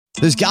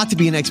There's got to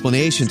be an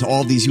explanation to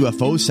all these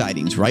UFO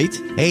sightings, right?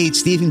 Hey,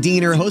 it's Stephen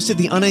Diener, host of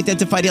the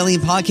Unidentified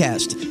Alien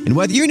Podcast. And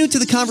whether you're new to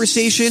the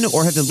conversation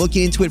or have been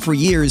looking into it for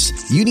years,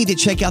 you need to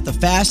check out the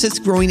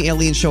fastest growing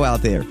alien show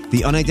out there,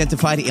 the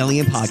Unidentified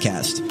Alien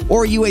Podcast,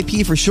 or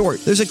UAP for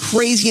short. There's a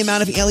crazy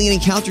amount of alien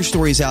encounter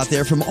stories out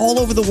there from all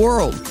over the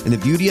world. And the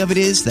beauty of it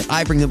is that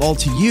I bring them all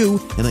to you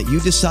and let you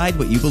decide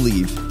what you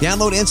believe.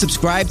 Download and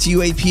subscribe to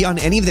UAP on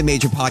any of the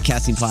major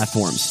podcasting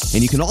platforms.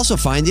 And you can also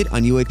find it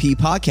on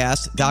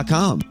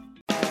UAPpodcast.com.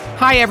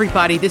 Hi,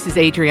 everybody. This is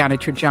Adriana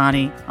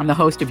Trajani. I'm the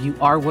host of You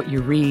Are What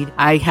You Read.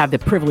 I have the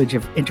privilege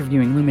of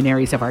interviewing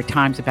luminaries of our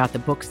times about the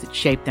books that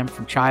shaped them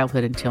from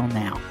childhood until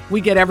now.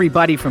 We get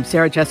everybody from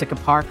Sarah Jessica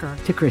Parker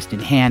to Kristen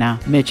Hanna,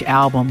 Mitch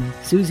Albom,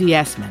 Susie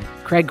Essman,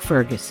 Craig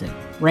Ferguson,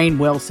 Rainn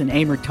Wilson,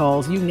 Amor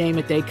Tolls, you name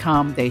it, they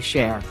come, they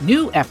share.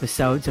 New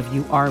episodes of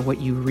You Are What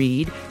You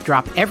Read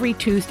drop every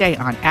Tuesday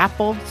on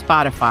Apple,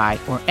 Spotify,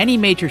 or any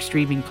major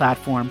streaming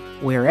platform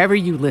wherever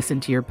you listen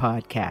to your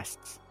podcasts.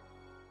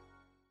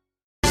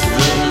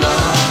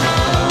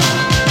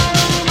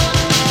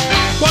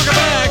 Welcome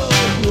back.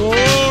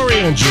 Lori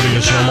and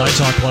Julia Show, My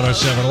Talk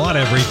 107. A lot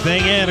of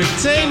everything.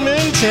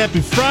 Entertainment.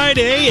 Happy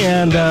Friday.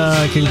 And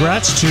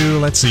congrats to,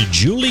 let's see,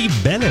 Julie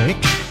Bennick.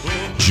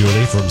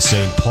 Julie from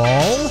St.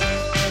 Paul.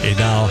 A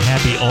now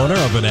happy owner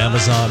of an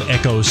Amazon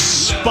Echo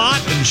Spot.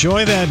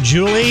 Enjoy that,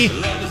 Julie.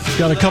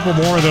 Got a couple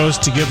more of those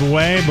to give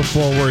away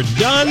before we're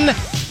done.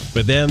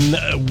 But then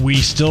we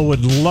still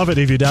would love it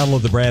if you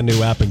download the brand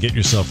new app and get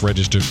yourself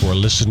registered for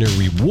listener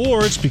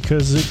rewards,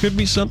 because it could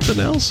be something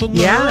else.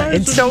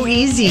 It's so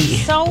easy.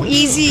 It's so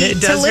easy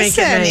to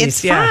listen.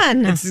 It's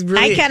fun.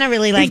 I kind of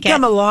really like it. We've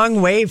come a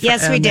long way from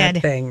Yes, we that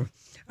did. thing.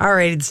 All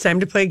right, it's time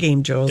to play a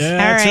game, Jules. Yeah,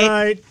 that's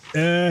right.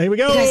 Here we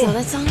go. You guys know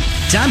that song?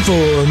 Time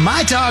for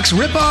My Talk's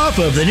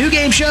ripoff of the new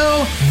game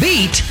show,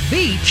 Beat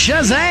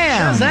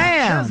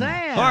Shazam.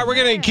 All right, we're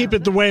going to keep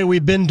it the way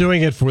we've been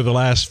doing it for the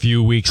last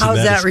few weeks. How's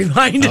that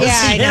remind us?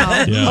 Yeah, I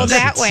know. Yes,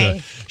 that it's,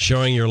 way.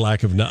 Showing your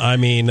lack of...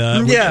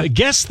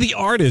 guess the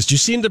artist. You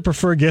seem to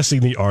prefer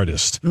guessing the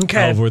artist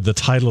over the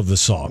title of the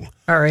song.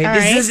 All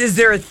right. Is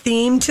there a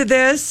theme to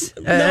this?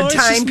 No, a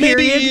time period?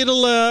 Maybe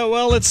it'll...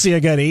 well, let's see. I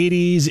got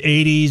 80s,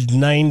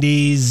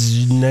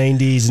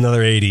 90s,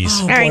 another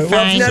 80s. All right, fine.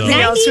 Well, if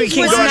nothing else, we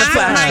can was go to not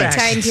my flashbacks.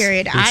 time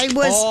period. I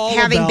was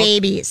having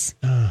babies.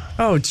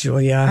 Oh,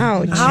 Julia.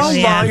 Oh, How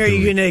Julia. long are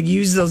you going to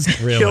use those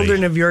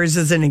children of yours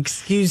as an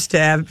excuse to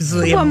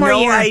absolutely have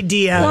no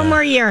idea? One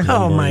more year.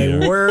 Oh, my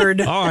word.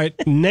 All right.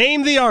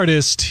 Name the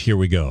artist. Here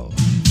we go.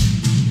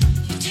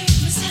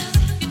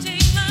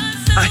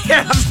 I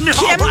have no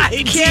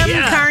idea.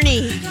 Kim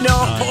Carney.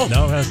 No.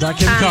 No, that's not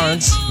Kim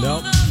Carnes.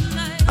 No.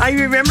 I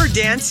remember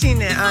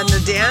dancing on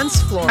the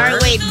dance floor. All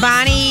right, wait,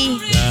 Bonnie.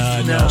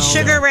 No.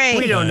 Sugar Ray.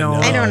 We don't know.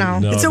 I don't know.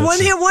 No, It's a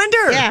one-hit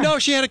wonder. Yeah. No,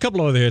 she had a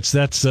couple of other hits.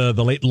 That's the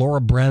late Laura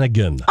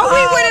Branigan. Oh,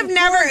 we would have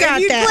never got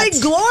if you that.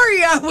 played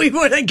Gloria, we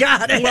would have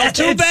got it. Well,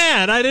 too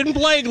bad. I didn't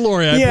play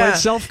Gloria. I played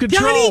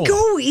Self-Control. Donnie,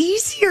 go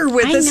easier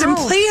with I us and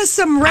know. play us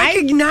some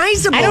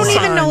recognizable I don't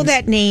even know songs.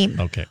 that name.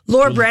 Okay.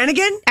 Laura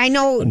Branigan? I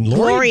know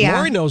Lori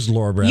Gloria. knows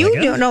Laura Branigan.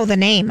 You don't know the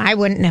name. I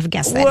wouldn't have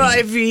guessed that Well, name.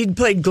 if he'd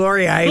played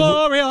Gloria,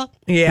 Gloria.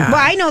 yeah. Well,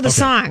 I know the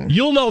song.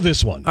 You'll know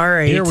this one. All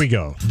right. Here we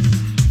go.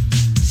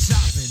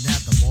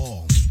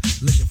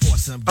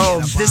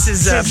 Oh, this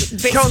is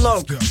Tone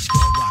Loc.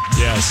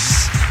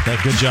 Yes.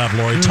 Good job,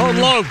 Lori. Tone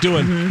Loc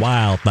doing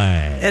Wild Thing.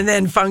 And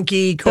then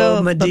Funky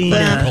Cole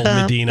Medina. Cole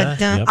Medina.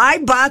 Yep. I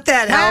bought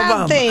that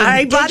album. thing.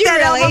 I bought Did you that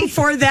really? album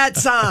for that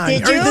song.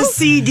 Did Or you? the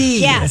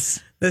CD. Yes.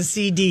 The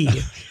CD. I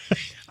would've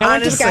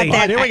Honestly. got All that.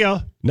 right, here we go.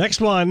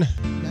 Next one.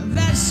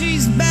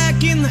 She's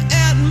back in the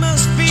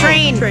atmosphere.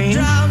 Train.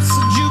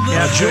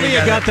 Yeah,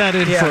 Julia got that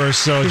in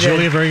first. So, she did.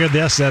 Julia, very good.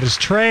 Yes, that is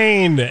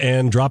Train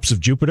and Drops of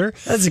Jupiter.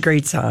 That's a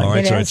great song. All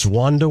right, It so is. it's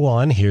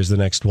 1-1. Here's the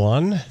next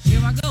one. Here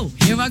I go.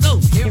 Here I go.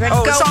 Here I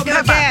Oh, Go, Salt do and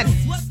it Pepper.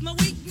 again. What's my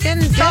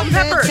weakness? Salt and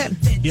Pepper.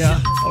 Yeah.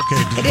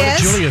 Okay. What did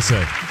is? Julia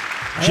say?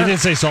 She didn't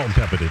say salt and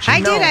pepper, did she?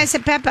 I did. I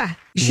said Peppa.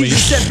 She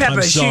just said Pepper.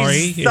 I'm sorry.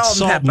 She's It's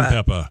salt and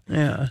pepper.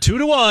 Yeah.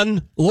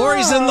 2-1.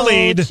 Lori's in the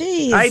lead.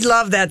 Geez. I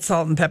love that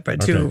Salt and Pepper,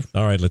 too. Okay.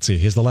 All right, let's see.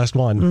 Here's the last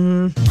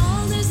one.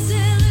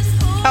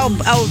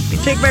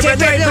 Take my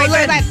breath away,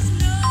 Berlin.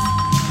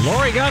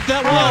 Lori got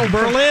that one.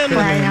 Berlin.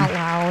 Crying out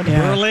loud.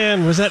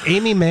 Berlin. Was that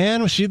Amy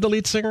Mann? Was she the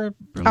lead singer?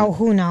 Oh,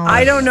 who knows?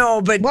 I don't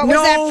know, but What was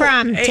that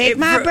from? Take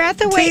My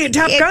Breath Away.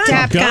 Top Gun.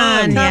 Top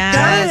Gun.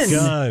 Yes.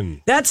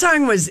 Gun. That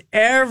song was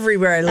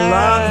everywhere. I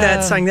love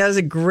that song. That was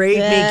a great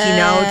making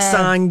out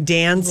song,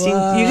 dancing.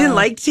 You didn't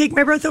like Take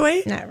My Breath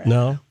Away? Not really.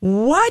 No.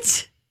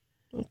 What?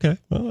 Okay.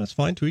 Well, that's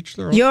fine. To each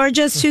their own. You're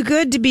just too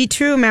good to be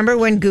true. Remember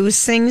when Goose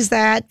sings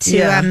that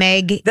to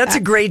Meg? That's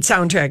a great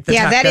soundtrack. The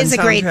yeah, Top that Gun is a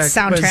great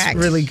soundtrack.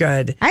 Was really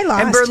good. I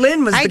lost. And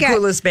Berlin was I the got-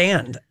 coolest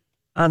band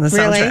on the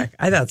Really? soundtrack.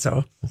 I thought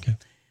so. Okay.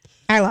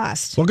 I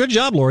lost. Well, good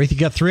job, Lori. You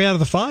got 3 out of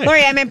the 5.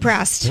 Lori, I'm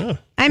impressed. Yeah.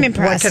 I'm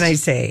impressed. What can I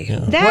say?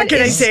 That What can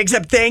I is- say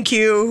except thank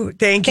you,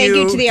 thank you,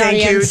 you to the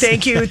thank audience. you,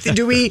 thank you.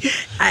 Do we?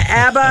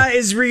 ABBA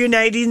is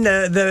reuniting.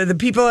 The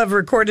people have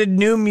recorded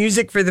new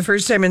music for the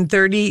first time in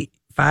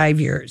 35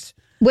 years.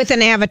 with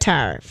an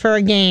avatar for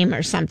a game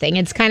or something.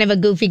 It's kind of a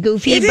goofy. It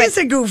is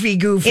a goofy.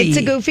 It's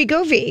a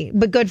goofy,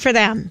 but good for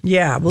them.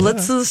 Yeah. Well,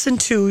 let's listen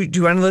to. Do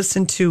you want to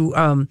listen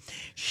to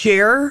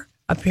Cher?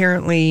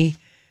 Apparently,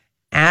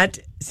 at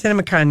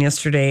CinemaCon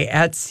yesterday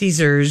at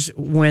Caesars,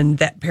 when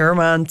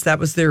Paramount, that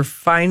was their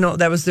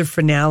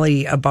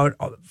finale about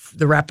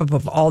the wrap up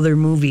of all their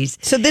movies.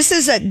 So this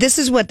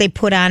is what they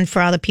put on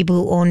for all the people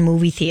who own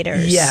movie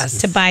theaters.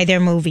 Yes. To buy their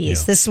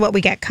movies. Yeah. This is what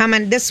we got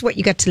coming. This is what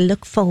you got to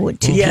look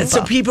forward to. Yeah.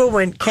 So people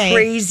went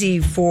crazy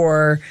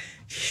for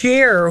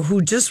Cher,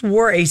 who just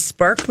wore a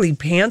sparkly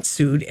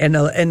pantsuit and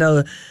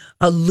a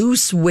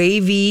loose,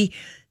 wavy,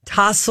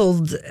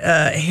 tousled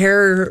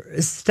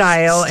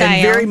hairstyle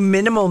and very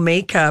minimal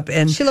makeup,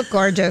 and she looked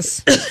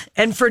gorgeous.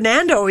 And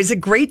Fernando is a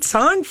great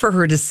song for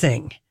her to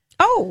sing.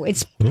 Oh,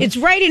 it's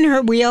right in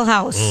her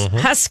wheelhouse. Mm-hmm.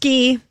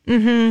 Husky.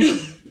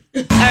 Mm-hmm.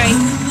 All right.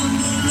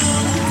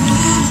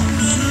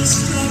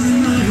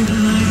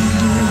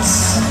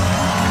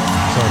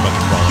 Sorry about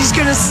the quality. He's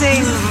gonna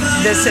sing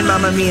this in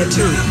Mamma Mia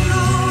too.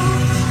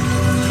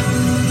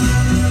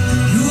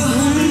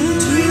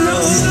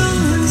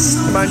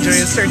 Come on,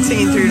 Julia, start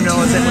singing through your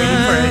nose. I'm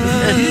waiting for it.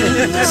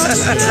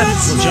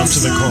 We'll jump to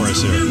the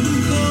chorus here.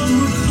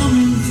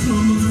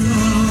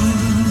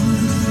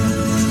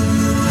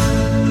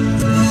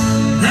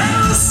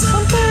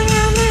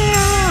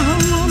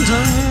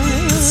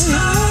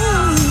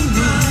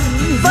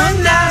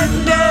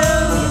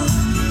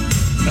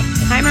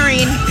 Hi,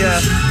 Maureen.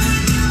 Yeah.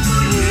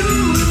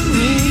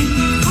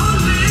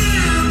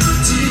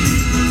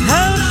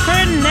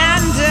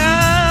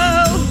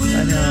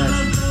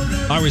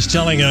 I was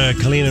telling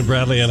Colleen and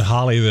Bradley and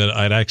Holly that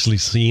I'd actually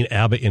seen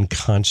ABBA in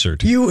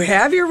concert. You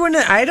have your one?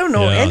 I don't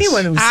know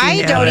anyone who's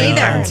seen ABBA in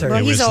concert.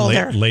 Well, he's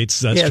older. Late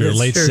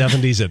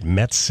 70s at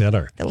Met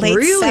Center. The late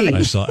 70s.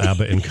 I saw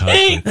ABBA in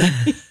concert.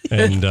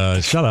 And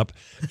shut up.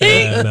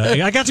 And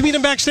I got to meet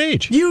him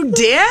backstage. You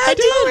did? I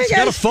did. Oh,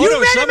 got a photo you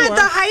met somewhere. him at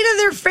the height of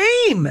their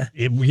fame.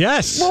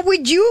 Yes. Well,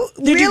 would you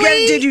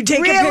Did you take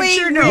a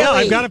picture? No. Yeah,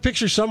 I've got a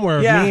picture somewhere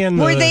of me and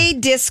were they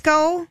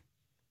disco?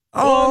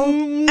 Oh,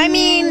 I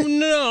mean,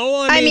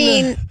 no. I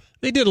mean,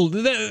 they did.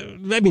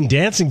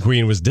 Dancing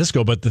Queen was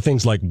disco, but the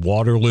things like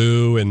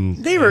Waterloo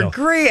and they were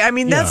great. I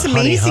mean, that's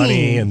amazing.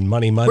 Honey and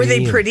Money. Were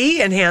they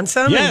pretty and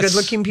handsome and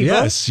good-looking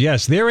people?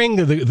 Yes.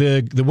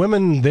 The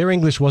women, their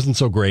English wasn't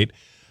so great.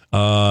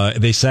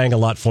 They sang a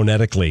lot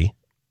phonetically.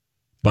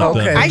 But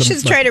I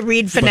should try to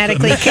read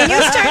phonetically. Can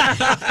you start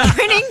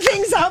printing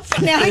things out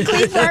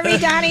phonetically for me,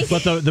 Donnie?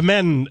 But the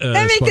men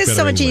that make this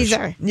so much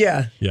easier.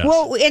 Yeah. Yes.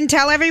 Well, and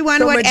tell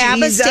everyone what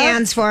ABBA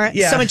stands for.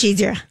 Yeah. So much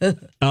easier.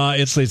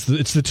 It's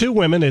the two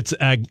women. It's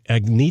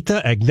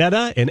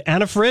Agneta, and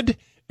Annafrid,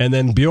 and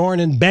then Bjorn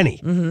and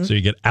Benny. Mm-hmm. So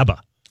you get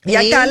ABBA.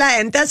 Jag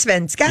talar inte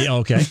svenska. Yeah,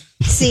 okay.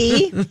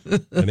 See?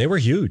 And they were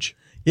huge.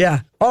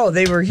 Yeah. Oh,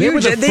 they were huge. They were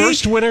the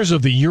first winners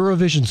of the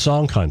Eurovision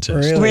Song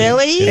Contest.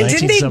 Really? And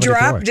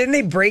didn't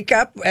they break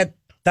up at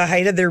the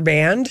height of their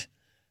band?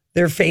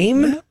 Their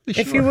fame,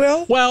 if you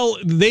will? Well,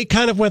 they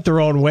kind of went their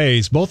own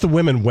ways. Both the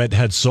women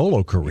had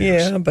solo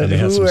careers. Yeah, but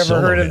who ever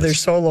heard of their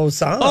solo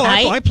songs? Oh,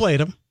 I played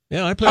them.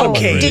 Yeah, I played them.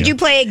 Okay. Did you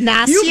play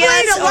Ignacius? You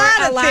played a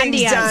lot of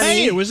things, Donnie.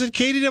 Hey, it was at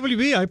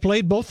KDWB. I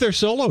played both their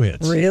solo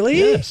hits. Really?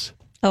 Yes.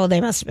 Oh, they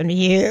must have been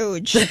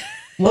huge.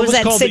 What was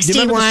that, called, 61? Do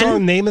you remember the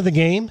song Name of the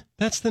Game?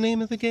 That's the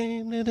name of the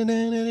game. No,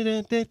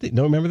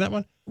 remember that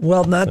one?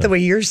 Well, not the way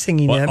you're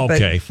singing it.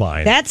 Okay,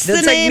 fine. That's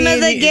the name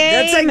of the game.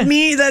 That's like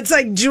me. That's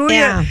like Julia.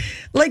 Yeah.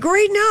 Like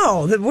right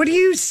now, what are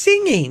you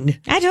singing?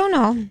 I don't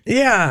know.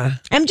 Yeah.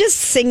 I'm just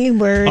singing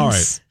words. All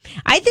right.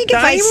 I think if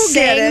I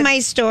sang my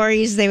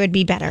stories, they would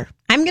be better.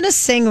 I'm going to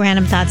sing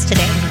Random Thoughts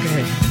today.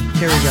 Okay.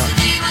 Here we go.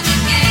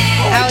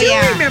 I do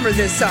remember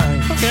this song.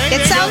 Okay,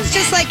 it sounds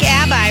just like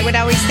ABBA. I would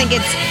always think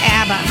it's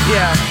ABBA.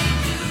 Yeah.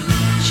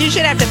 She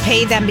should have to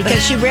pay them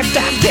because she ripped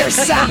off their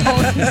sound.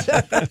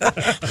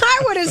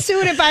 I would have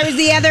sued if I was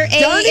the other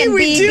A and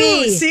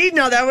BB. See,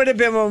 no, that would have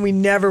been one we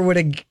never would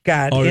have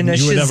got in a Shazam.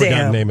 You would never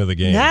got the name of the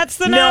game. That's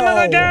the name of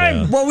the game.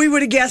 Yeah. Well, we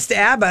would have guessed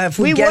ABBA if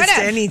we guessed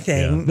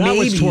anything. Yeah. That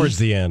was towards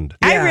the end.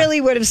 I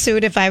really would have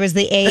sued if I was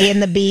the A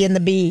and the B and the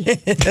B. I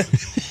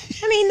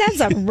mean, that's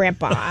a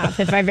ripoff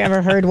if I've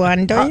ever heard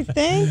one, don't you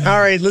think? All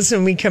right, listen,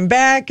 when we come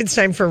back, it's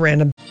time for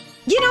Random.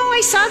 You know,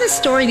 I saw this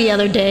story the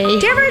other day.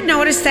 Did you ever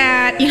notice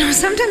that? You know,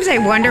 sometimes I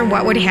wonder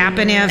what would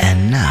happen if...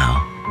 And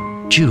now,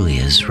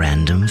 Julia's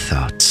Random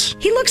Thoughts.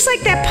 He looks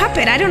like that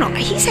puppet. I don't know.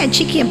 He's had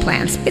cheeky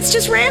implants. It's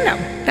just random.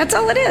 That's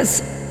all it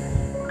is.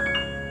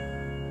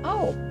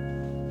 Oh.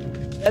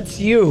 That's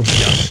you.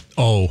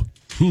 Oh.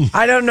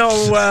 I don't know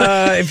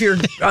if you're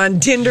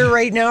on Tinder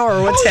right now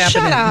or what's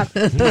happening. Shut up.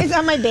 It's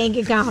on my bank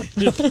account.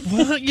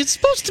 Well, you're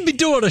supposed to be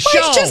doing a show.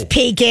 It's just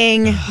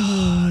peeking.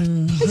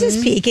 It's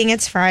just peeking.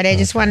 It's Friday. I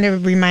just wanted to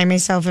remind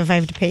myself if I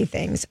have to pay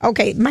things.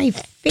 Okay, my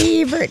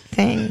favorite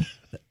thing.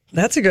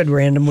 That's a good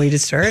random way to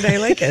start. I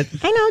like it.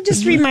 I know,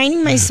 just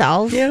reminding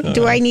myself,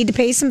 do I need to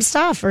pay some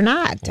stuff or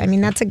not? I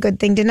mean, that's a good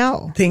thing to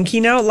know.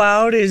 Thinking out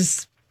loud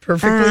is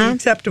perfectly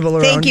acceptable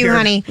around here. Thank you,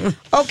 honey.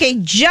 Okay,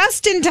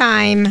 just in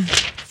time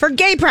for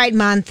Gay Pride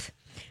Month,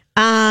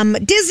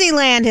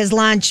 Disneyland has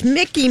launched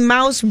Mickey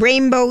Mouse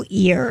Rainbow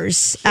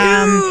Ears.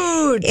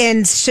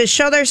 And to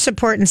show their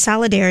support and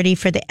solidarity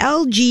for the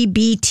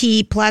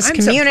LGBT plus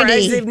community. I'm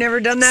surprised they've never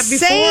done that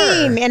before.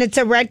 Same. And it's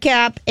a red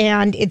cap,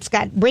 and it's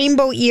got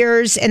rainbow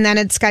ears, and then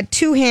it's got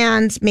two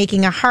hands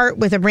making a heart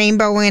with a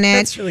rainbow in it.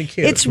 That's really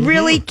cute. It's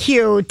really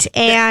cute.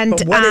 And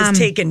but what has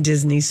taken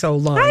Disney so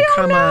long? I don't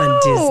Come know.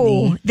 on,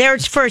 Disney. They're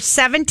for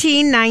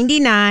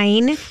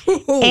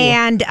 $17.99,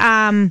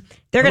 and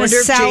they're going to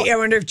sell. I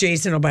wonder if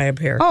Jason will buy a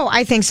pair. Oh,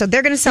 I think so.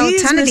 They're going to sell He a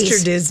ton of is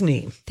these. Mr.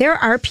 Disney. There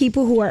are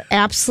people who are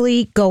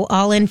absolutely go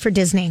all in for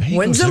Disney.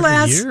 When's the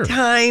last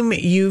time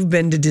you've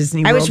been to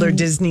Disney World or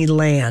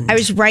Disneyland? I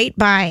was right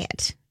by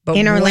it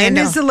in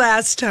Orlando. When is the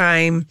last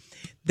time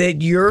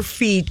that your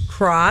feet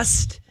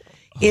crossed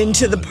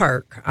into the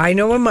park? I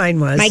know when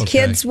mine was. My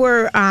kids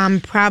were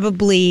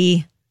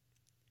probably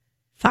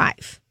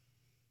 5.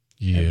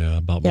 Yeah,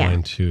 about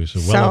mine too.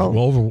 So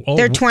over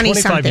they're 20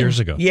 25 years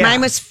ago. Yeah. Mine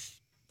was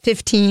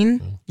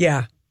 15.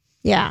 Yeah.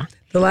 Yeah.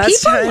 The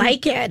last People time,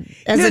 like it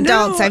as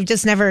adults. I've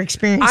just never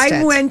experienced it.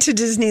 I went to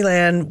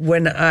Disneyland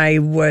when I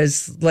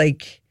was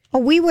like... Oh,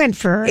 we went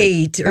for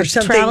 8 or a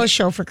something. travel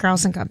show for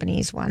Carlson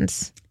Companies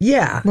once.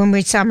 Yeah. When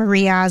we saw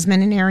Marie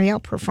Osmond and Ariel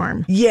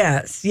perform.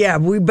 Yes. Yeah.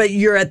 But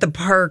you're at the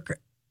park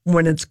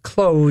when it's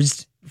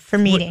closed. For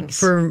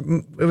meetings.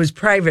 It was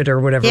private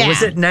or whatever. Yeah.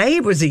 Was it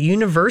night? Was it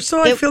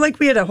Universal? I feel like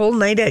we had a whole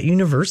night at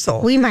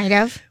Universal. We might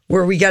have.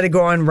 Where we got to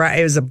go on ride.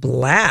 It was a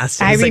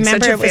blast. It was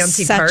remember such a it was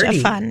fancy such party.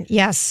 a fun.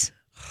 Yes.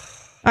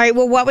 All right.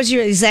 Well, what was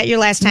is that your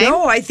last time?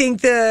 No, I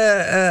think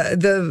I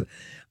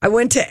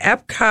went to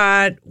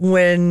Epcot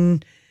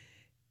when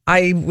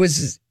I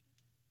was,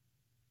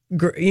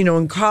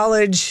 in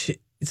college.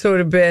 So it would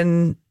have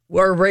been,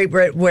 or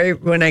right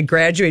when I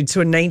graduated. So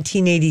in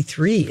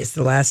 1983 is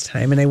the last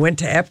time. And I went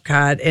to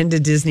Epcot and to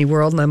Disney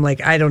World. And I'm like,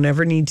 I don't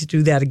ever need to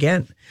do that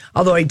again.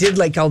 Although I did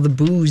like all the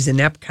booze in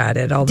Epcot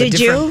at all the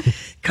different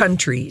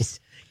countries.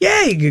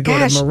 Yeah, you could go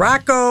to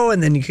Morocco,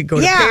 and then you could go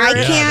to Paris.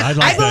 I can't.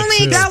 I've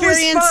only experienced. That was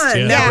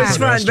fun. Yeah, that was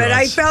fun. restaurants. But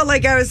I felt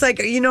like I was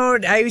like,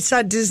 I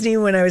saw Disney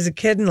when I was a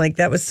kid, and like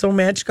that was so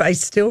magical. I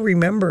still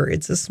remember.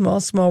 It's a small,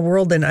 small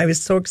world, and I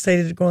was so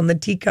excited to go on the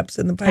teacups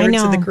and the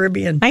Pirates of the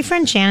Caribbean. My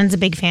friend Shannon's a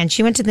big fan.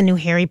 She went to the new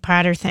Harry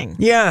Potter thing.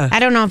 Yeah. I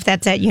don't know if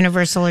that's at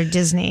Universal or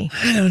Disney.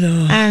 I don't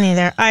know. I don't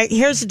either. All right,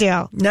 here's the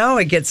deal. Now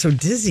I get so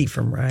dizzy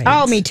from rides.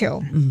 Oh, me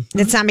too.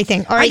 That's not my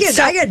thing. All right,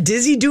 I got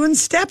dizzy doing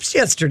steps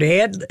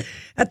yesterday at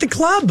the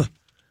club.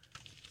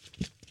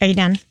 Are you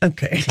done?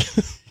 Okay.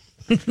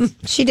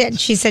 She did.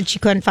 She said she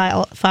couldn't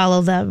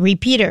follow the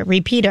repeater,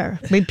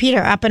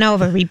 up and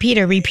over,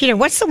 repeater.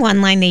 What's the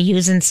one line they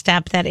use in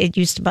step that it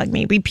used to bug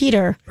me?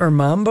 Repeater. Or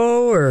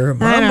Mambo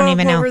I don't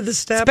even know. over the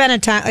step.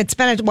 It's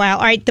been a while.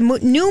 All right, the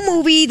new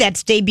movie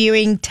that's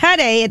debuting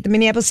today at the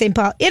Minneapolis-St.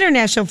 Paul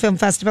International Film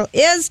Festival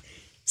is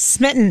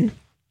Smitten.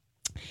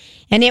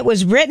 And it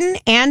was written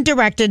and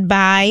directed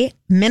by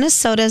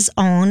Minnesota's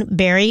own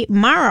Barry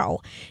Morrow.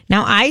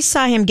 Now, I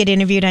saw him get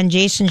interviewed on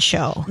Jason's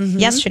show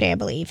yesterday, I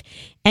believe.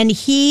 And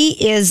he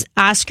is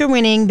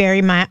Oscar-winning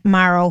Barry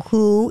Morrow,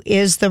 who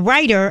is the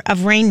writer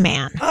of Rain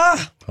Man.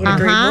 Oh, what a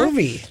great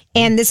movie.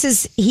 And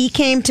he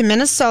came to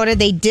Minnesota.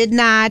 They did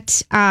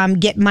not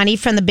get money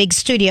from the big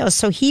studios.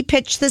 So he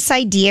pitched this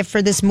idea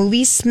for this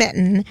movie,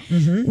 Smitten,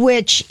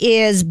 which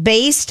is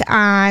based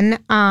on...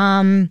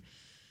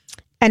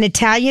 an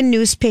Italian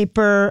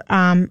newspaper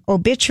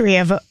obituary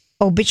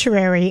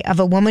of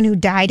a woman who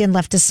died and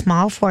left a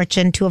small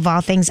fortune to, of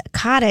all things, a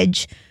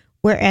cottage,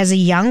 where as a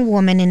young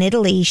woman in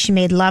Italy, she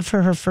made love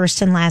for her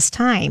first and last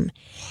time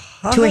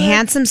to a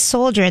handsome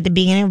soldier at the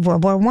beginning of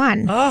World War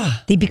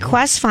I. They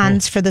bequest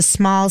funds for the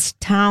small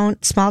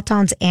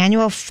town's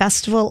annual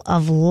festival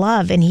of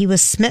love, and he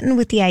was smitten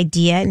with the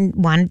idea and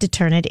wanted to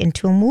turn it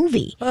into a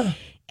movie.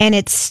 And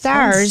it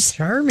stars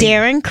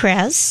Darren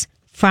Criss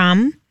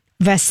from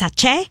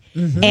Versace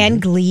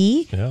and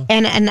Glee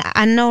and an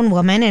unknown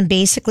woman. And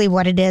basically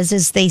what it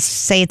is they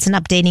say it's an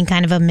updating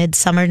kind of a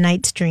Midsummer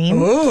Night's Dream.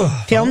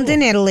 Filmed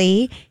in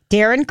Italy.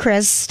 Darren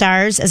Criss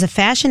stars as a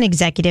fashion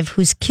executive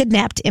who's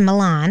kidnapped in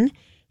Milan,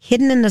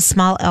 hidden in a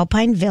small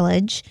alpine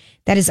village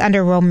that is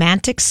under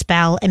romantic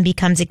spell, and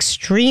becomes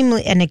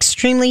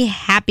extremely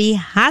happy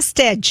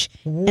hostage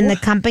in the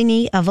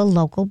company of a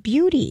local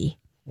beauty.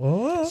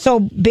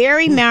 So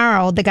Barry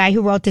Morrow, the guy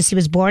who wrote this, he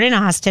was born in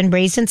Austin,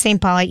 raised in St.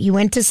 Paul. He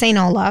went to St.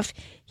 Olaf.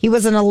 He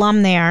was an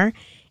alum there.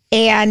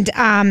 And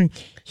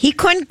he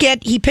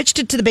pitched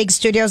it to the big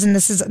studios, and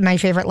this is my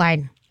favorite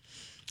line.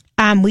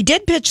 We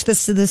did pitch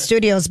this to the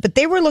studios, but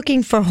they were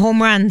looking for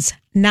home runs,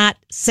 not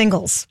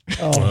singles.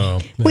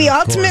 We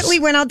ultimately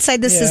went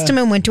outside the system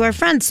and went to our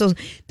friends. So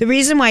the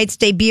reason why it's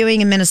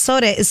debuting in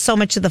Minnesota is so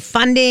much of the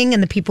funding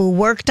and the people who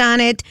worked on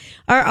it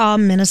are all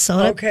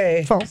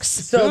Minnesota folks.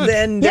 So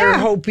then they're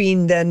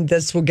hoping then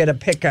this will get a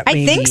pickup.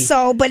 I think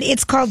so, but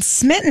it's called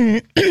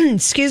Smitten.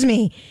 Excuse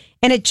me.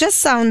 And it just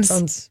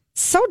sounds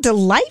so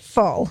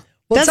delightful.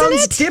 Well, it doesn't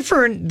sounds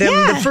different than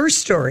the first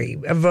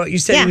story of what you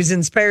said he was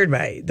inspired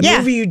by. The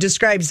movie you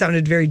described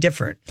sounded very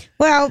different.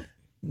 Well,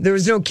 There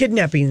was no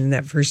kidnapping in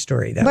that first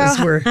story. That Well,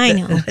 was where I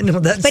know. I know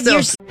that's But so.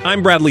 you're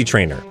I'm Bradley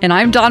Trainer. And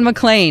I'm Don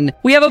McClain.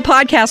 We have a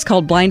podcast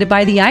called Blinded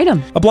by the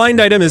Item. A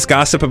blind item is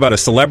gossip about a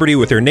celebrity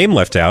with their name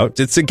left out.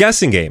 It's a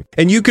guessing game,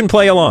 and you can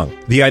play along.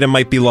 The item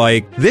might be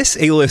like, this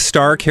A-list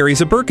star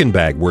carries a Birkin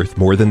bag worth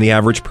more than the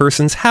average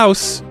person's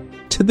house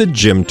to the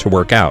gym to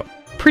work out.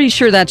 Pretty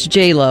sure that's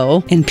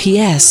J-Lo. And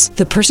P.S.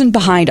 the person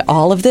behind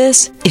all of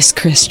this is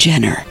Kris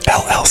Jenner,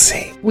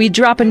 LLC. We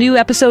drop a new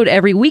episode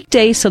every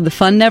weekday so the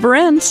fun never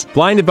ends.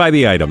 Blinded by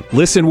the Item.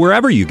 Listen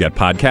wherever you get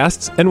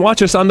podcasts and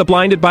watch us on the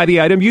Blinded by the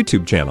Item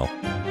YouTube channel.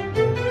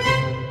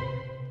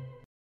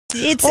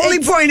 it's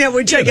Only point at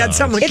which I got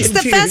someone it's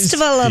confused. the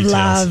Festival of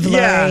Love,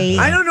 Yeah, Lori.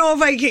 I don't know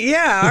if I can.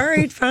 Yeah, all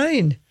right,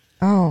 fine.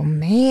 Oh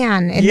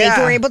man! And Yeah.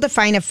 they were able to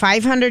find a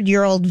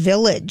 500-year-old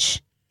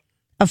village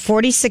of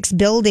 46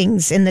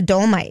 buildings in the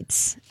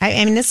Dolomites.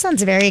 I mean, this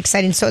sounds very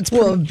exciting. So it's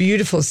Well,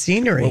 beautiful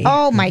scenery.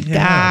 oh my Where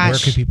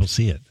gosh, can people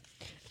see it?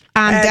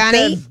 At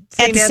Donnie,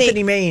 St. the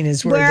Anthony, Maine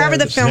is where wherever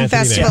the film St. Anthony,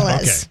 festival Maine.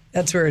 is.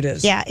 That's where it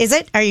is. Yeah, is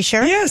it? Are you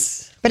sure?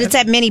 Yes. But it's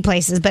at many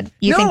places. But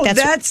you no, think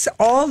that's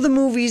all the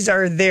movies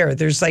are there.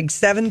 There's like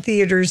 7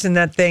 theaters in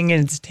that thing,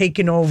 and it's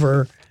taken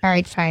over. all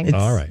right? Fine.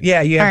 It's- All right.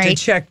 Yeah, you have All to right.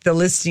 check the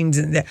listings.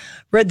 And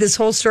read this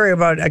whole story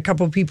about a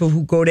couple of people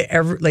who go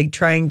to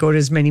try and go to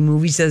as many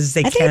movies as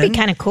they I can. think it'd be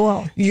kind of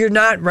cool. You're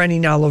not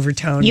running all over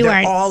town. You They're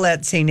aren't. all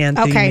at St.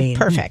 Anthony, Okay, Maine.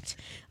 perfect.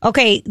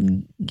 Okay,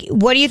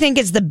 what do you think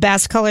is the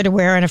best color to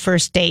wear on a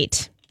first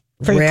date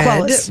for your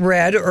clothes?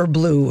 Red or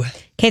blue.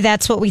 Okay,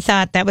 that's what we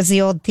thought. That was the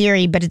old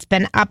theory, but it's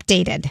been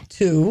updated.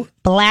 2.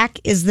 Black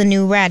is the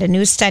new red. A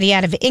new study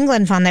out of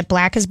England found that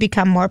black has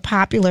become more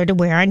popular to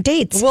wear on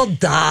dates. Well,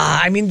 duh.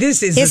 I mean,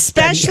 this is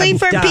Especially a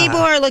study. for people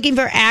who are looking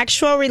for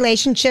actual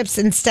relationships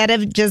instead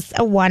of just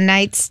a one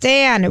night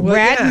stand. Well,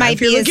 red yeah, might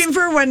if you're be. looking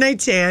for a one night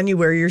stand, you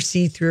wear your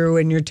see-through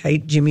and your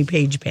tight Jimmy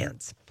Page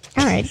pants.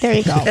 All right, there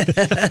you go.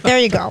 There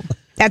you go.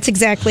 That's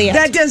exactly it.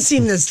 That does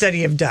seem the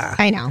study of duh.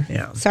 I know.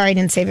 Yeah. Sorry, I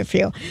didn't save it for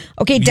you.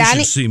 Okay, You Donnie.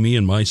 should see me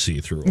in my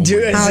see-through.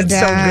 Dude, is it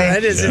so Di.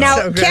 good? Is it Now,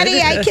 so good?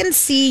 Kenny, I can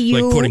see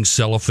you. Like putting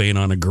cellophane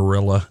on a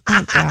gorilla.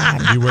 Oh,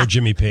 God. You wear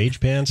Jimmy Page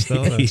pants,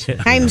 though? That's,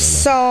 I'm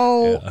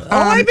so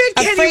I bet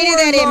Kenny afraid wore of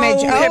that low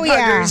image. Oh, hip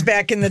yeah. huggers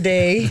back in the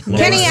day. Kenny,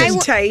 Nice I and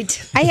w-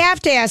 tight. I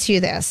have to ask you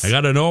this. I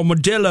got an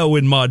armadillo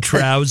in my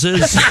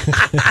trousers.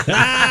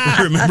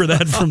 Remember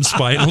that from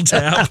Spinal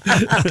Tap?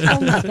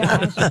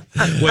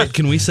 Wait,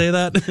 can we say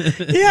that?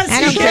 Yes,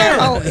 I don't you care.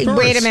 can. Oh,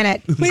 wait a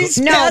minute. Please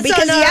No, pass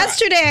because on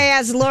yesterday I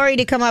asked Lori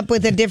to come up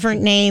with a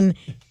different name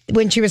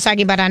when she was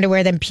talking about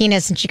underwear than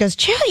penis, and she goes,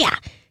 Julia,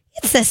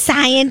 it's a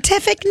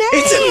scientific name.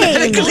 It's a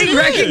medically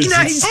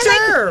recognized I'm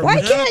like, term.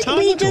 why can't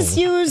we just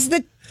use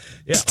the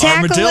tackle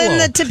armadillo.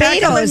 and the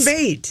Tackle and tomatoes?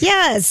 bait.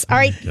 Yes. All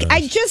right.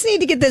 I just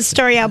need to get this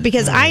story out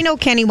because I know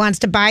Kenny wants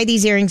to buy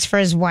these earrings for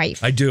his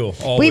wife. I do.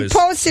 We Always.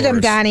 posted them,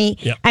 Donnie.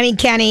 Yep. I mean,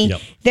 Kenny.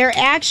 Yep. They're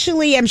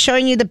actually, I'm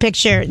showing you the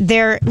picture.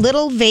 They're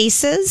little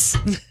vases.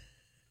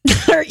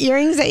 They're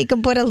earrings that you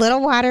can put a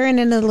little water in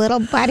and a little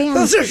body on.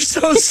 Those are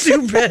so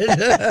stupid.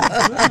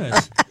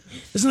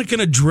 Isn't it going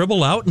to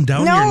dribble out and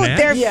down your No, neck?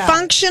 they're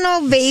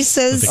functional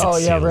vases. Oh,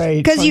 yeah,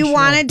 right. Because you Functional.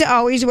 wanted to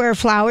always wear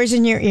flowers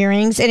in your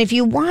earrings. And if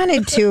you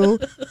wanted to,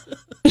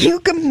 you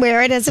can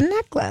wear it as a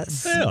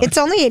necklace. It's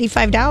only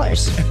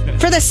 $85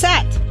 for the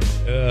set.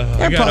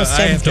 They're posted.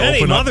 I have to Kenny,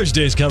 open up. Mother's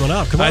Day's coming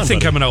up. Come on, I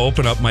think buddy. I'm going to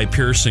open up my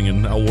piercing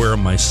and I'll wear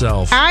them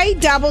myself. I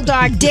double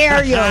dog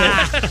dare you.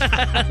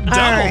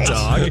 Double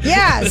dog.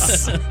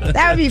 Yes.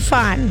 That would be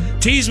fun.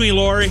 Tease me,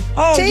 Lori.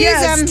 Oh, Tease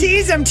yes.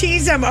 'em.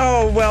 Tease them.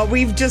 Oh, well,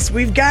 we've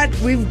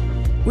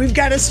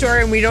got a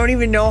story and we don't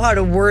even know how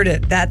to word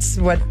it. That's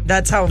how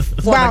Wow,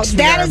 flummoxed we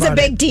that are is a about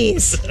big it.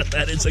 tease.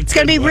 That is a It's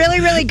going to be really,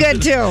 really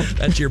good, too.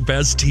 That's your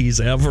best tease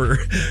ever.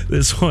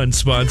 This one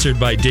sponsored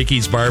by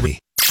Dickie's Barbie.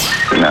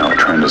 Now a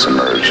trend has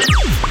emerged.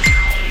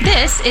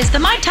 This is the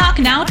My Talk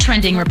Now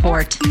trending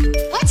report.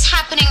 What's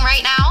happening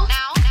right now?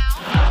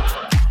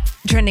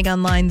 Trending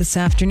online this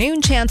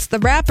afternoon, Chance the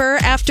Rapper,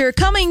 after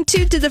coming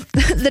to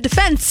the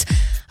defense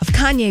of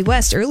Kanye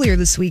West earlier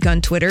this week on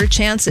Twitter,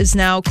 Chance is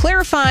now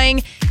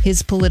clarifying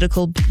his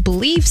political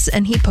beliefs,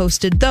 and he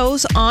posted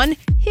those on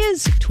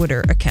his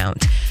Twitter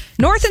account.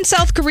 North and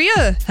South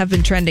Korea have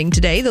been trending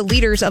today. The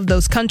leaders of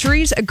those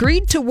countries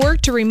agreed to work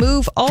to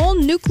remove all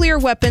nuclear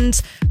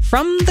weapons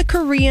from the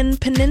Korean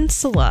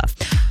peninsula.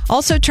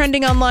 Also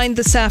trending online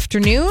this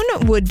afternoon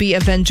would be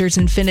Avengers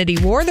Infinity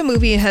War. The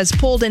movie has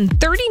pulled in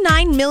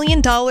 $39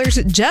 million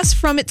just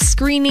from its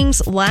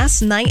screenings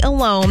last night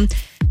alone.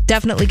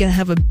 Definitely going to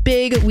have a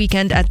big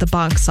weekend at the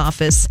box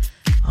office.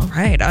 All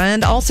right.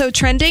 And also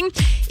trending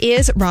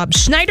is Rob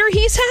Schneider.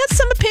 He's had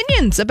some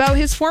opinions about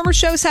his former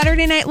show,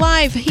 Saturday Night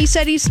Live. He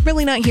said he's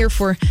really not here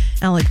for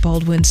Alec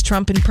Baldwin's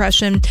Trump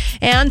impression.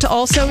 And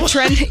also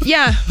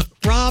yeah.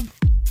 Rob,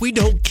 we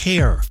don't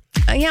care.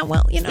 Yeah,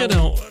 well, you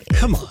know.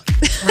 Come on.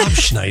 Rob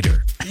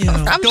Schneider.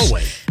 Go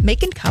away.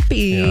 Making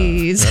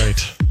copies. Yeah, right.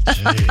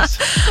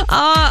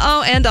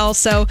 Jeez. And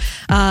also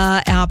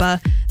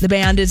ABBA. The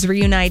band is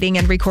reuniting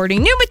and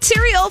recording new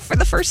material for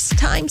the first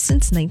time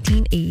since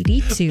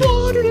 1982.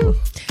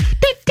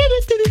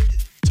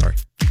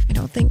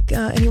 don't think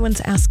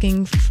anyone's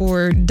asking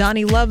for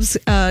Donnie Love's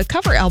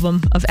cover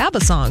album of ABBA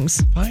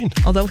songs. Fine.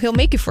 Although he'll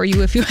make it for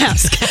you if you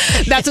ask.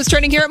 That's what's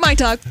trending here at My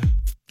Talk.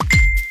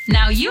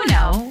 Now you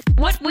know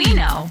what we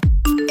know.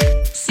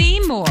 See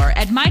more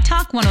at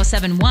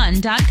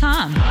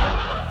mytalk1071.com.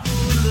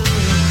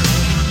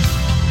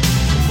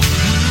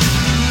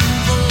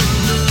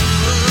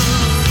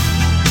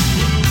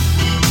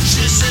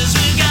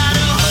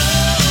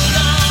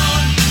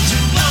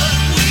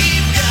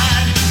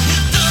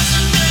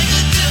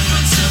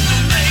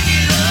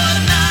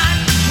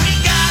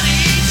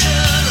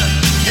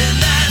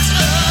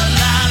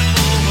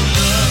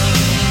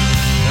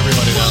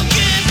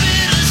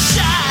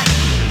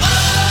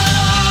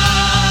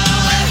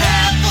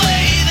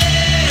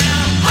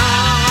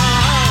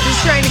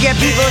 Get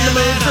people in the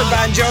mood for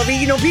Bon Jovi.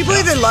 You know, people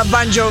either love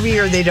Bon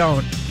Jovi or they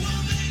don't.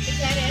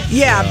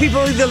 Yeah, people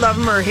either love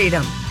him or hate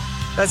him.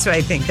 That's what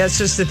I think. That's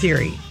just a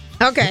theory.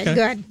 Okay,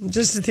 good.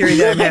 Just a theory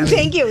that I'm having.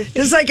 Thank you.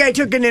 Just like I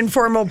took an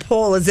informal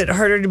poll. Is it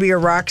harder to be a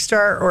rock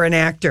star or an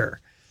actor?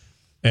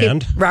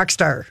 And? Rock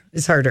star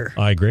is harder.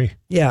 I agree.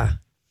 Yeah.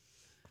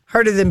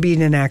 Harder than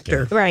being an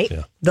actor. Yeah. Right.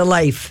 Yeah. The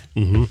life.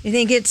 Mm-hmm. You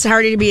think it's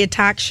harder to be a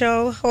talk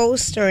show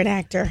host or an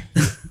actor?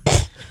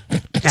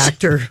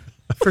 Actor.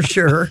 For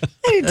sure.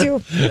 I do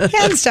too.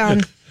 Hands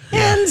down.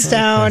 Hands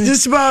down.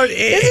 Just about it.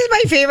 This is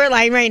my favorite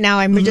line right now.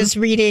 I'm just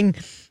reading,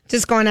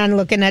 just going on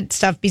looking at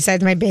stuff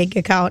besides my bank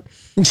account.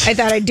 I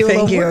thought I'd do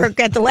a little work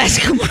at the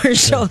last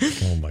commercial.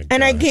 Oh my God.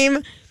 And I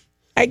came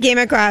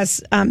across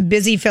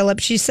Busy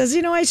Phillips. She says,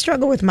 I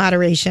struggle with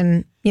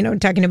moderation,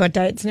 talking about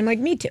diets. And I'm like,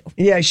 me too.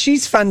 Yeah,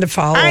 she's fun to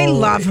follow. I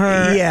love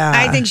her. Yeah.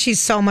 I think she's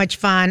so much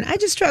fun. I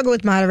just struggle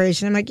with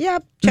moderation. I'm like,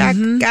 yep, check.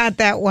 Got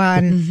that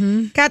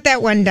one. Got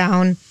that one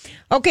down.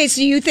 Okay,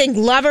 so you think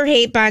love or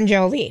hate Bon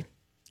Jovi?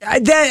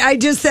 That's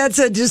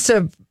a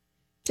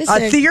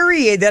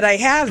theory that I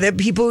have, that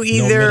people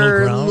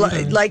either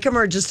like him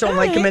or just don't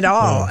like him at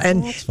all.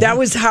 And that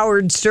was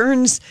Howard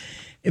Stern's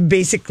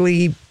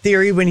basically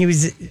theory when he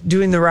was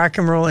doing the rock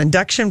and roll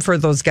induction for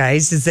those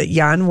guys, is that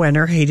Jan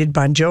Wenner hated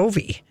Bon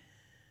Jovi.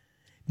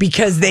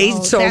 Because they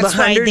sold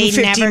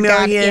 150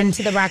 million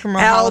into the Rock and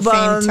Roll albums,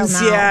 Hall of Fame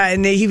till now. Yeah,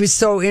 and he was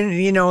so in,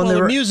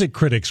 the music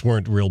critics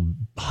weren't real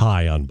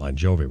high on Bon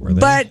Jovi, were they?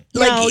 But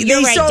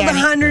they sold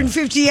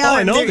 150 albums.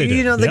 I know they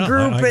did. The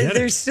group,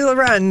 they're still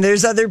around.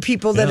 There's other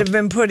people that have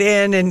been put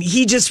in, and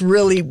he just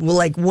really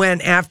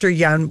went after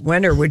Jan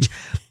Wenner,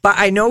 but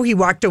I know he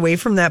walked away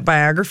from that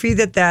biography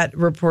that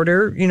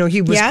reporter,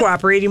 he was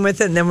cooperating with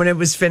it, and then when it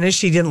was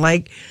finished, he didn't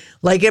like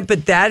it,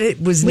 but it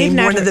was named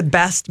one of the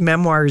best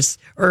memoirs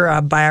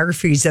or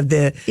biographies of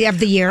the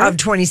year of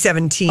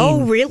 2017.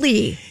 Oh,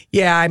 really?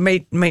 Yeah, I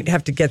might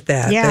have to get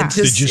that. Yeah.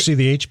 Did you see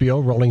the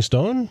HBO Rolling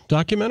Stone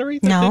documentary?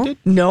 They did?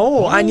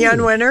 No, on Jan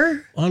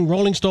Wenner? On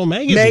Rolling Stone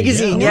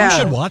magazine. Yeah. You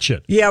should watch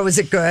it. Yeah, was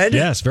it good?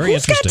 Yes, very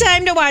interesting. Who's got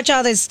time to watch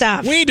all this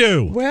stuff? We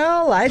do.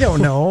 Well, I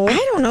don't know. I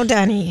don't know,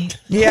 Donnie.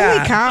 Yeah.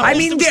 Holy cow. I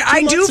mean,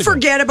 I do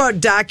forget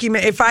about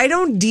if I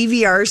don't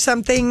DVR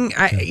something,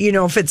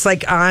 if it's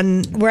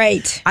on.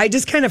 Right. I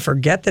just kind of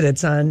forget that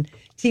it's on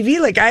TV.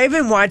 Like, I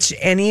haven't watched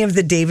any of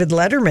the David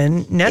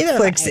Letterman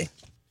Netflix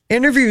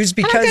interviews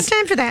because I don't have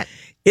time for that.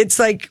 It's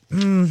like, I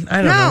don't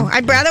know. No,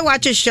 I'd rather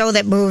watch a show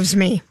that moves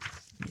me.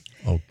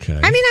 Okay.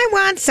 I mean, I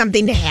want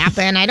something to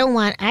happen. I don't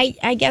want,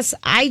 I guess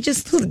I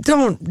just.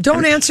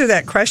 Don't answer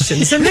that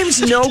question. Sometimes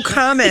no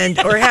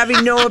comment or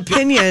having no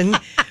opinion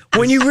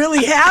when you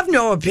really have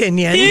no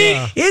opinion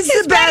is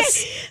the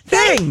best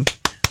thing.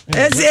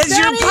 As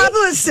your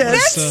publicist,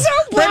 that's so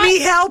let me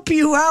help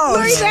you out.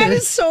 Lori,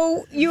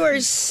 you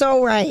are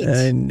so right.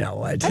 I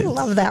know it. I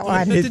love that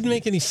one. It didn't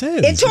make any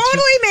sense. It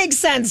totally makes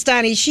sense,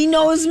 Donnie. She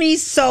knows me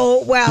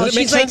so well. Does it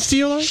make sense to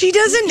you, Lori? She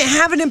doesn't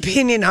have an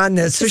opinion on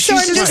this, so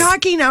she's just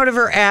talking out of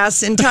her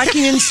ass and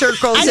talking in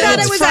circles. I thought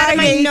it was out of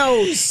my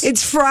nose.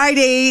 It's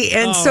Friday,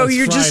 and so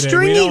you're just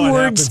stringing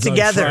words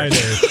together.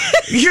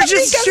 You're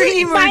just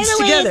stringing words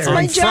together. It's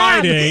my job.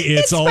 Friday,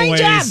 it's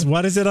always,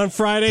 what is it on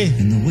Friday?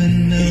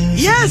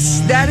 Yes,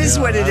 that is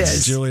what it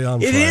is. Julie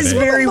on it Friday. is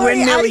very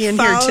windmilly in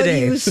here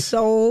today.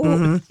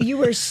 You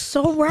were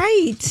so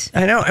right.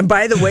 I know. And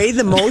by the way,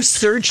 the most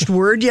searched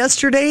word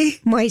yesterday?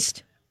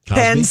 Moist.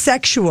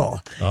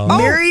 Pansexual.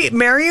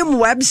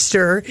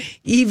 Merriam-Webster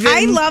even.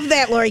 I love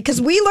that, Lori,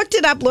 because we looked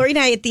it up, Lori and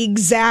I, at the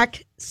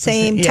exact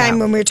same time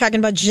when we were talking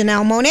about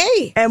Janelle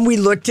Monáe. And we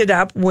looked it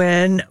up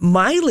when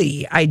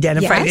Miley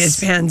identified as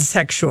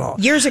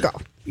pansexual. Years ago.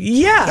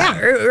 Yeah.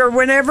 Or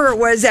whenever it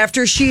was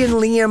after she and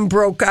Liam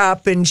broke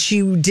up and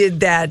she did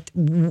that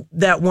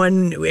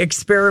one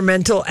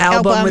experimental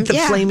album with the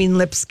Flaming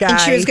Lips guy. And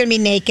she was going to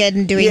be naked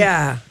and doing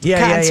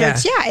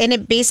concerts. Yeah. And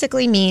it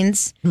basically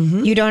means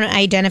you don't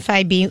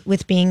identify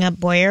with being a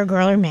boy or a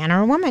girl or man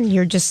or a woman.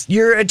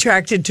 You're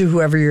attracted to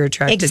whoever you're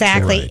attracted to.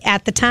 Exactly.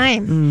 At the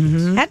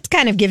time. That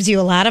kind of gives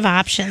you a lot of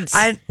options.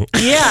 It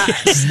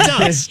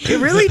does. It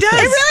really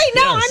does.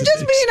 I'm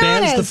just being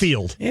honest. The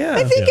field. Yeah.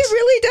 I think it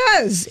really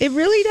does. It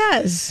really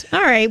does.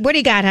 All right. What do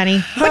you got, honey?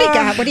 What do you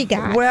got? What do you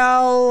got?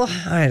 Well,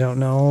 I don't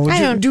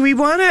know. Do we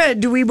want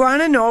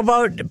to know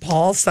about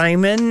Paul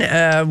Simon?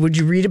 Would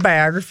you read a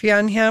biography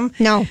on him?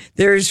 No.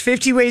 There's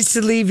 50 Ways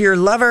to Leave Your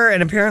Lover,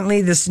 and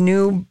apparently this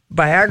new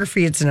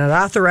biography, it's not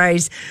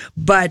authorized,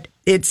 but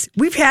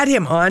we've had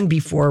him on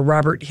before,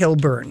 Robert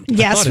Hilburn.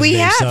 Yes, we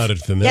have.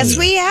 Yes,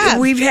 we have.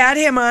 We've had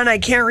him on. I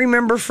can't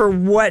remember for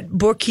what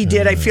book he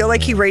did. I feel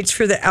like he writes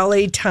for the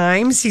LA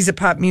Times. He's a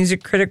pop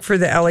music critic for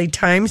the LA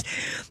Times.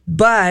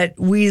 But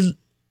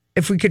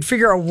if we could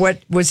figure out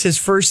what was his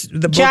first,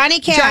 the book. Johnny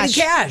Cash. Johnny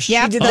Cash.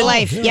 Yep, He did The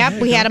Life. Yep,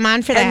 we had him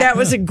on for that. And that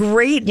was a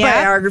great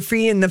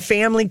biography, and the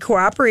family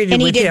cooperated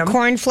And he with did him.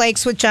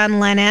 Cornflakes with John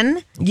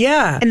Lennon.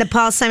 Yeah. And the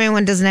Paul Simon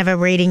one doesn't have a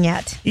rating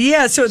yet.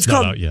 Yeah, so it's Not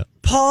called out yet.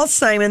 Paul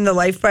Simon, The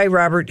Life by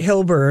Robert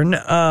Hilburn.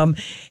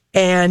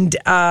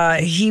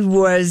 He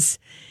was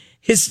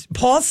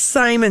Paul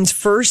Simon's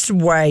first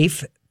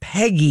wife,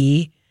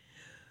 Peggy,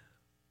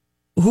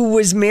 who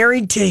was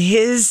married to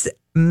his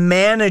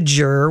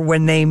manager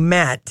when they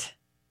met.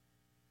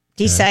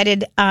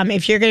 Decided,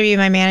 if you're going to be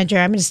my manager,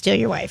 I'm going to steal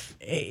your wife.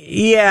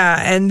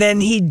 Yeah, and then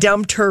he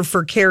dumped her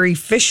for Carrie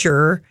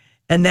Fisher,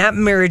 and that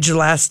marriage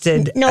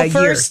lasted a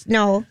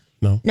year.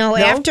 No,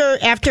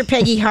 after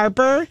Peggy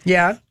Harper.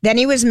 Yeah. Then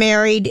he was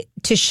married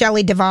to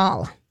Shelley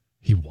Duvall.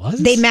 He was?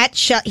 He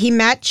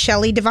met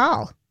Shelley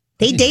Duvall.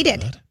 They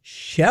dated.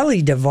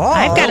 Shelley Duvall.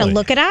 I've got to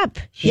look it up.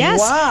 Yes.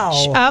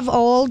 Wow. Of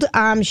old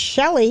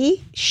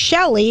Shelley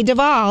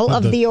Duvall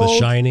of the old The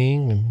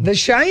Shining. The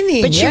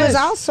Shining. But she was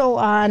also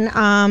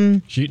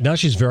on Now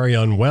she's very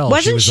unwell.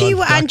 Wasn't she on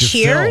Dr.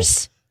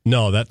 Cheers? Phil.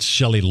 No, that's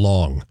Shelley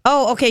Long.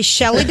 Oh, okay,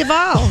 Shelley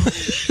Duvall.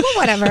 Well,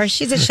 whatever.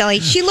 She's a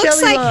Shelley. She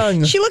looks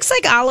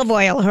like olive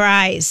oil. Her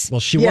eyes. Well,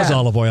 she was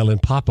olive oil in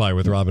Popeye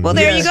with Robin Well,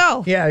 Williams. there you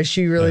go. Yeah,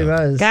 she really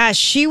was. Gosh,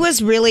 she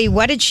was really.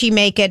 What did she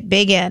make it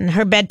big in?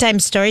 Her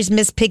bedtime stories,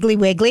 Miss Piggly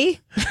Wiggly.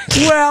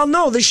 Well,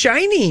 no, The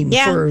Shining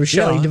for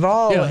Shelley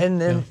Duvall, and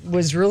then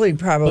was really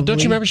probably. Well, don't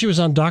you remember she was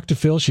on Dr.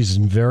 Phil? She's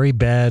in very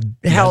bad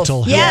health.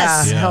 mental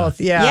Yes. health.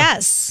 Health. Yeah.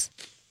 Yes.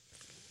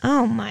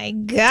 Oh my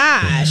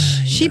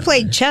gosh. She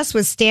played chess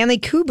with Stanley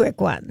Kubrick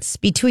once,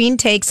 between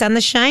takes on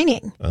The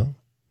Shining. Oh.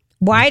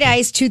 Wide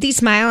eyes, toothy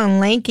smile, and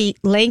lanky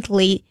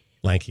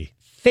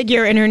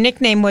figure, and her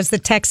nickname was the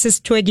Texas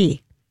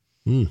Twiggy.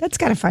 That's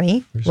kind of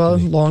funny.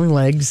 Long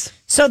legs.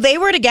 So they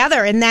were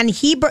together, and then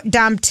he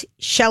dumped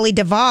Shelley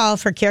Duvall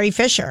for Carrie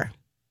Fisher.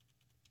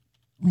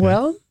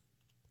 Well.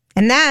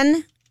 And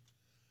then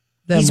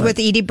he's what? with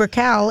Edie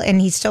Brickell, and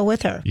he's still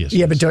with her. Yes,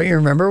 but don't you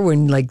remember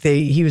when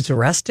he was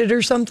arrested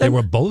or something? They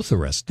were both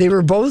arrested.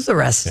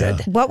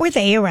 Yeah. What were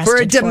they arrested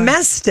for? A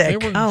domestic.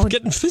 They were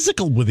getting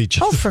physical with each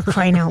other. Oh, for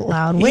crying out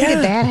loud. When did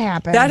that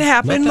happen? That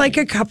happened like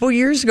a couple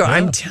years ago. Yeah.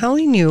 I'm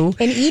telling you.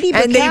 And Edie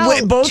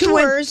Brickell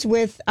tours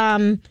with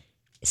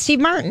Steve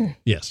Martin.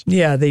 Yes.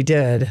 Yeah, they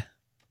did.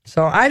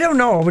 So I don't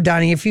know,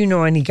 Donnie, if you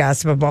know any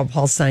gossip about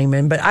Paul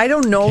Simon, but I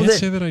don't know Can't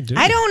say that I do.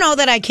 I don't know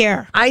that I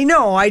care. I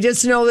know. I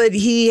just know that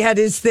he had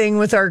his thing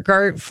with Art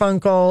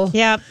Garfunkel.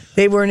 Yep.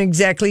 They weren't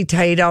exactly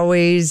tight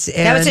always.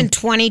 And that was in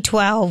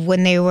 2012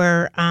 when they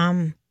were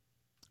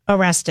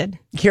arrested.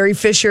 Carrie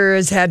Fisher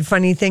has had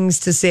funny things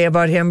to say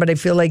about him, but I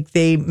feel like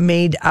they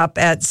made up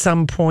at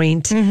some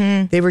point.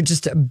 Mm-hmm. They were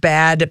just a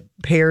bad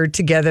pair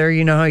together.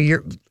 You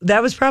know,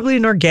 that was probably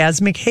an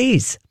orgasmic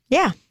haze.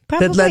 Yeah.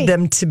 Probably. That led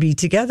them to be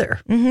together.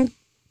 Mm-hmm.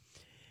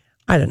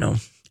 I don't know.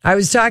 I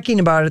was talking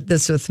about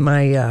this with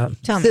my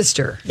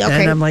sister.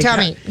 Okay, and I'm like, tell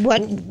me.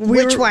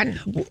 Which one?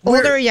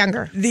 Older or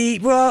younger? I'm the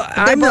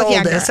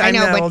oldest. I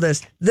know, I'm the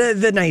oldest.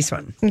 The nice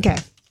one. Okay.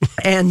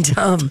 And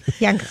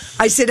younger.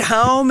 I said,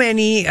 how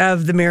many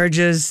of the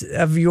marriages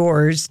of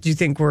yours do you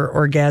think were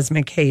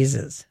orgasmic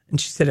hazes?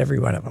 And she said, every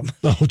one of them.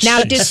 Oh,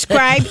 now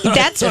describe,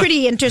 that's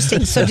pretty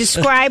interesting. So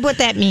describe what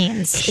that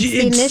means. It's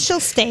the initial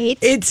state.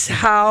 It's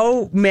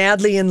how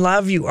madly in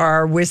love you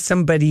are with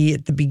somebody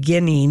at the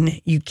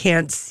beginning. You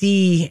can't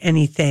see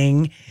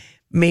anything.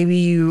 Maybe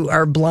you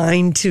are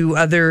blind to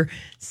other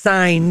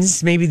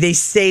signs. Maybe they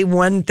say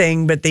one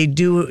thing, but they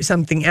do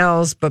something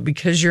else. But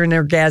because you're in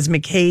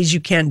orgasmic haze, you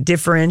can't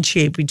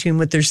differentiate between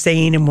what they're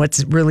saying and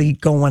what's really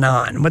going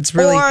on. Or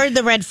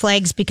the red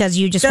flags because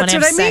you just want to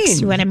have sex.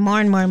 You want it more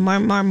and more and more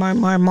and more and more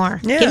and more and more.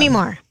 Yeah. Give me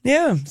more.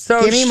 Yeah.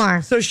 So give me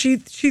more. So she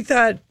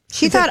thought.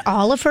 She thought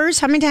all of hers?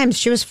 How many times?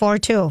 She was 4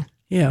 too.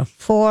 Yeah.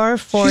 4,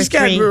 4, She's 3.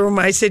 got room.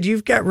 I said,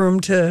 you've got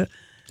room to.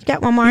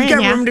 Got one more in you.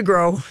 You got room to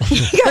grow.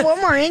 You got one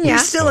more in you. You're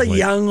still a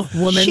young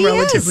woman,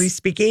 relatively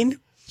speaking.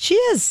 She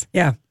is.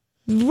 Yeah.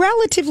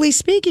 Relatively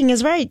speaking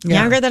is right.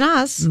 Yeah. Younger than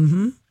us.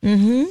 Mm-hmm.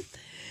 Mm-hmm.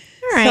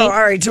 All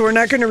right. So we're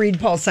not going to read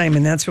Paul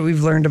Simon. That's what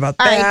we've learned about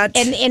that.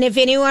 Right. And if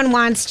anyone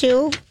wants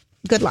to,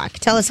 good luck.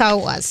 Tell us how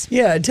it was.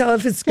 Yeah, tell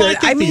if it's good. Well,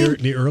 I think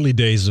the early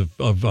days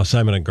of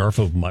Simon and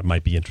Garfunkel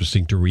might be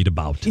interesting to read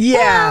about.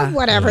 Yeah. Well,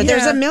 whatever. Yeah.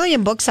 There's a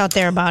million books out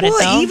there about it,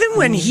 though. Even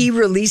when he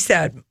released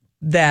that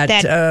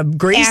Graceland,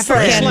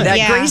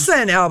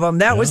 Graceland album,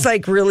 that was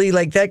like really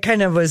like that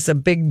kind of was a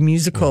big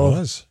musical It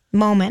was.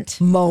 moment.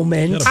 He had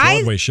a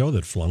Broadway show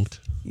that flunked.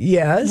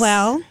 Yes.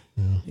 Well,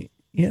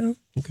 Yeah.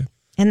 Okay.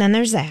 And then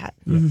there's that.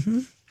 Mm-hmm.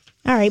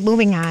 All right,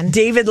 moving on.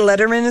 David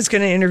Letterman is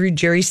going to interview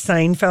Jerry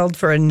Seinfeld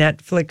for a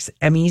Netflix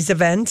Emmys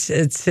event.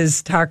 It's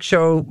his talk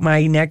show,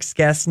 My Next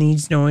Guest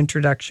Needs No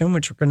Introduction,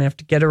 which we're going to have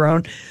to get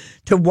around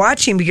to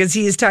watching because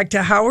he has talked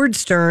to Howard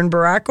Stern,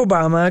 Barack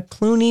Obama,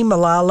 Clooney,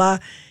 Malala,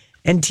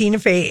 and Tina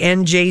Fey,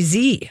 and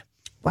Jay-Z.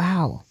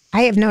 Wow.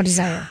 I have no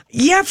desire.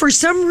 Yeah, for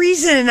some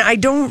reason, I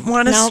don't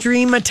want to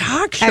stream a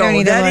talk show. I don't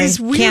either, That Lori.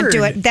 is weird. Can't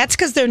do it. That's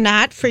because they're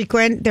not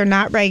frequent, they're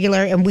not regular,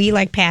 and we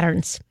like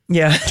patterns.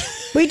 Yeah.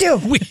 We do.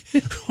 We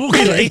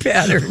like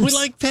patterns. We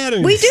like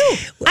patterns. We do.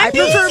 I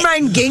prefer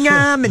mine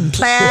gingham and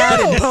plaid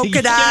and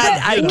polka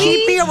dot.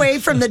 Keep me away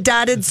from the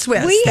dotted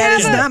Swiss. That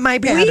is not my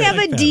pattern. We have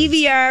a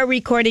DVR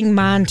recording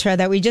mantra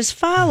that we just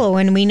follow,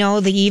 and we know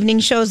the evening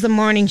shows, the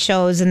morning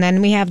shows, and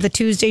then we have the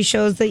Tuesday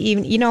shows, the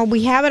evening. You know,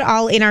 we have it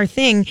all in our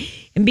thing.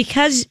 And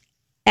because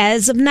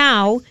as of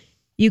now,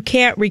 you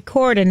can't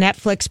record a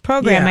Netflix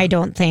program, I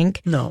don't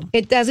think. No.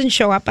 It doesn't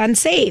show up on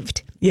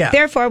saved. Yeah.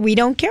 Therefore, we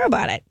don't care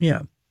about it.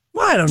 Yeah.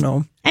 Well, I don't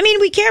know. I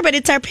mean, we care, but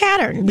it's our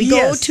pattern. We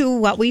go to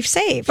what we've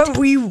saved. But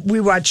we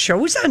watch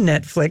shows on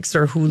Netflix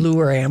or Hulu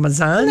or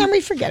Amazon. And then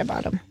we forget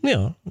about them.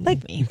 Yeah.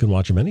 Like me. You can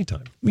watch them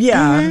anytime.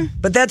 Yeah.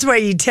 But that's why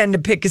you tend to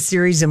pick a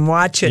series and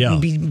watch it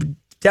and be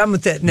done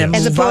with it. And then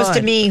As move opposed to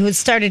on. me, who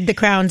started The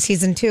Crown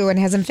season 2 and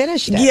hasn't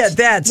finished it. Yeah,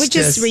 that's which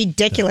just- is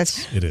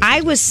ridiculous. It is.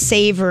 I was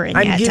savoring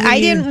I'm it. giving I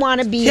you didn't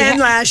want to be 10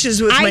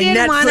 lashes with I my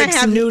didn't wanna Netflix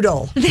have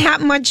noodle. That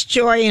much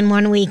joy in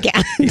one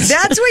weekend.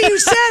 That's what you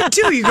said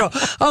too. You go,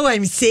 oh,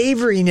 I'm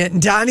savoring it,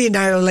 and Donnie and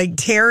I are like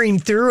tearing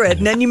through it,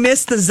 and then you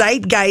miss the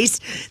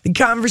zeitgeist, the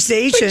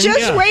conversation. But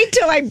just wait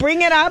till I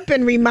bring it up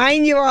and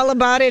remind you all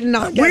about it in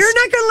August. We're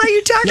not going to let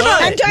you talk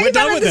about I'm it. talking We're about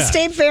done it at with the that.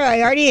 State Fair. I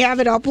already have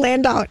it all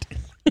planned out.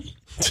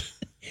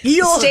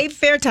 State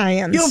Fair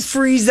tie-ins. You'll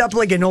freeze up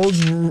like an old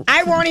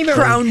I won't even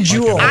crown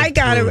jewel. I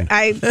got it.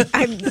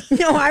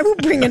 I will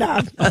bring it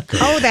up.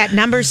 Oh, that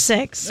number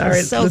 6. All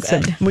right, so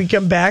listen. good. We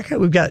come back.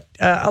 We've got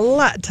a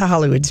lot to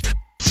Hollywood.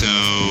 So,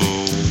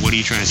 what are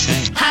you trying to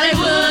say?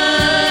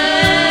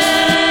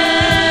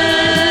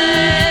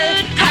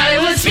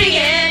 Hollywood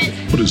speaking.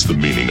 What is the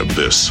meaning of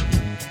this?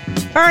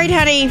 All right,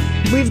 honey.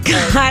 We've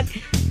got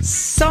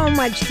so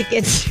much to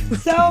get to.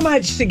 So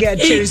much to get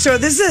to. So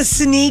this is a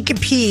sneak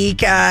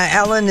peek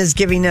Ellen is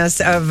giving us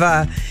of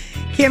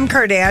Kim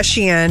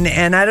Kardashian,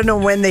 and I don't know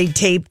when they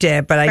taped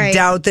it, but I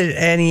doubt that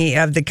any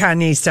of the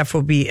Kanye stuff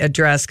will be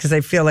addressed because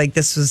I feel like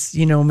this was,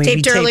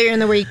 maybe Taped earlier in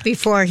the week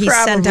before he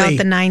sent out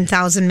the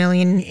 9,000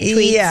 million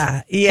tweets.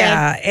 Yeah.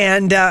 Okay.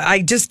 And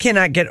I just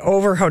cannot get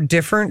over how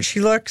different she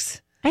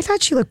looks. I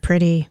thought she looked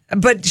pretty.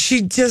 But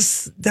she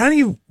just, Donnie,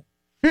 you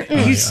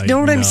know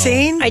what I'm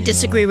saying? I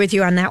disagree with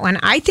you on that one.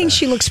 I think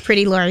she looks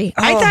pretty, Lori.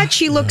 I thought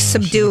she looked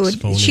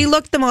subdued. She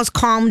looked the most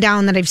calmed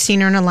down that I've seen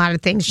her in a lot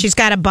of things. She's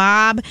got a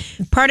bob,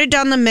 parted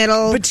down the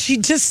middle. But she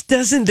just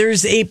doesn't.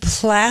 There's a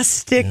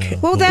plastic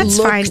Well, that's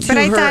look fine. to But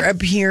I her thought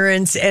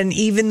appearance, and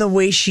even the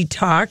way she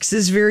talks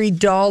is very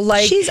dull.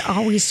 Like she's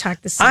always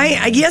talked the same way.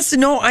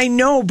 I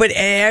know, but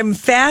I'm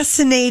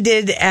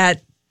fascinated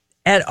at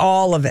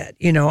all of it.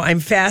 I'm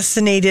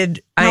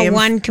fascinated. How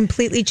one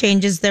completely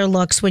changes their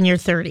looks when you're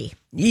 30.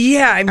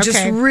 Yeah, I'm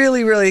just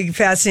really, really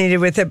fascinated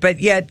with it. But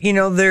yet,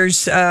 there's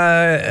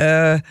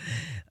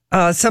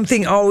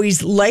something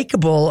always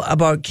likable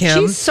about Kim.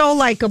 She's so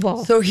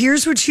likable. So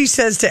here's what she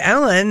says to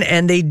Ellen,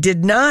 and they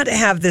did not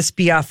have this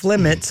be off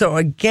limit. So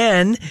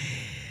again,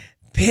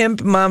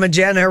 pimp Mama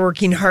Jenna,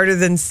 working harder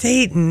than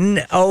Satan,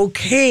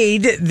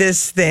 okayed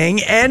this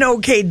thing and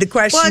okayed the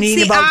questioning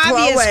it's the about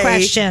obvious Chloe.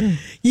 question.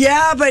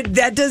 Yeah, but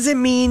that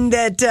doesn't mean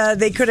that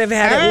they could have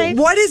had All it. right.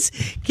 What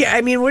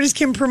is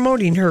Kim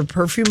promoting? Her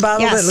perfume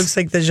bottle Yes. that looks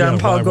like the Jean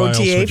Paul why else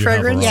Gaultier would you have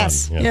her fragrance? on?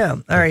 Yes. Yeah.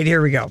 All right, here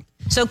we go.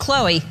 So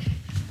Chloe,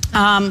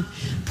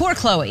 poor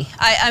Chloe.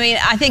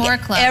 I think Poor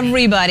Chloe.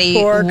 everybody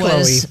Poor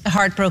was Chloe.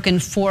 heartbroken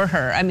for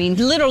her. I mean,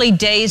 literally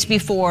days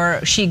before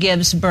she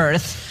gives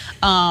birth,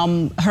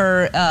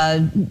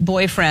 her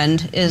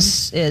boyfriend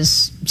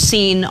is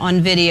seen on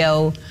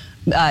video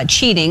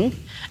cheating,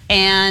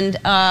 and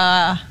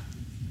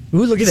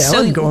Ooh, look at so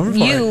Ellen going for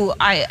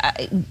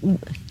it.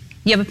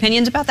 you have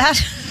opinions about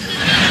that?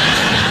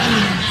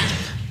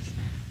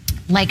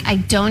 I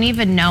don't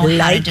even know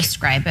how to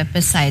describe it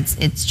besides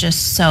it's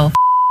just so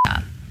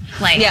up.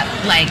 It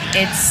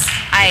is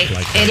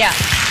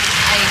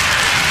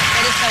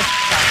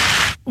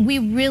so. We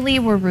really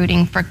were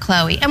rooting for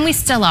Chloe, and we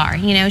still are.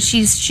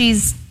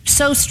 She's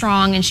so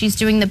strong, and she's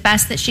doing the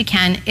best that she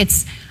can.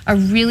 It's a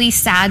really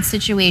sad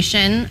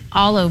situation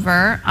all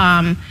over.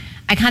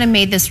 I kind of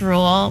made this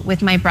rule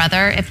with my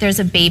brother: if there's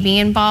a baby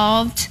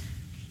involved,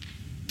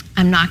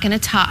 I'm not going to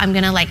talk. I'm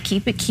going to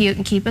keep it cute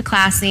and keep it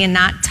classy and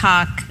not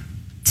talk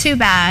too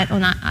bad.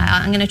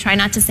 I'm going to try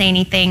not to say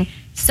anything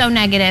so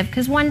negative,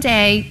 because one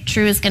day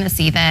True is going to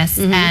see this,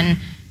 and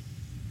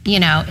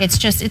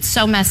it's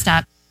so messed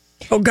up.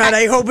 Oh, God,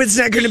 I hope it's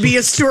not going to be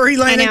a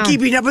storyline on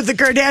Keeping Up with the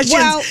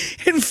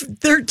Kardashians in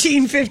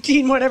 13,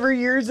 15, whatever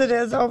years it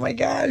is. Oh, my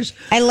gosh.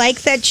 I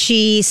like that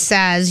she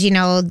says,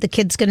 the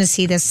kid's going to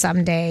see this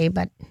someday,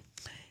 but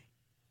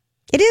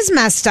It is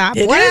messed up.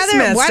 It What is other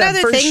messed what up,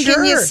 other for thing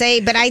can you sure. say?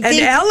 But I And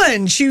think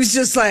Ellen, she was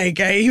just like,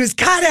 he was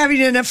caught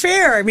having an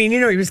affair. I mean, he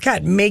was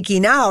caught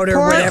making out or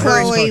poor whatever.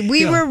 Chloe.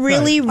 We were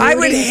really rooting I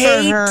would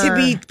hate for her. to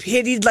be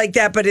pitied like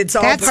that, but it's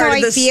all That's part how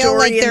of the I feel story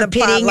like and they're the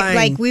plot pitting. line.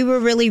 Like we were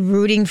really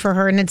rooting for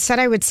her, and instead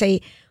I would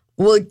say,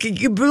 well,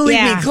 you believe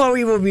Yeah. me,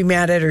 Chloe will be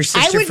mad at her sister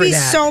I would for be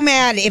that. so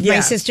mad if my Yeah.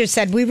 sister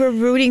said we were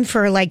rooting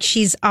for her like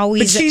she's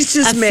always But she's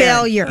just a mad.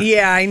 failure.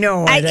 Yeah, I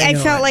know. I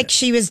felt like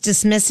she was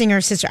dismissing her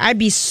sister. I'd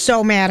be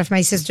so mad if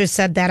my sister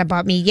said that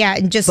about me. Yeah,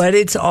 and just But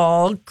it's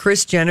all,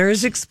 Kris Jenner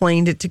has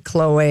explained it to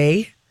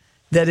Chloe,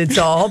 that it's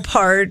all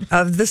part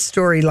of the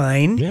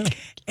storyline. Yeah.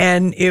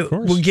 And it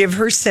will give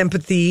her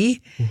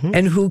sympathy,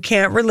 and who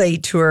can't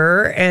relate to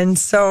her. And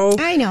so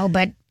I know,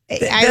 but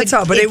that's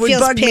all. But it would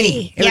feels bug pity.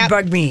 me. It would Yep.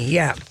 bug me.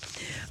 Yeah.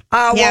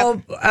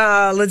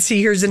 Let's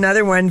see. Here's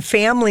another one.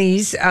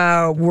 Families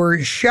were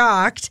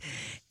shocked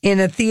in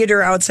a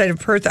theater outside of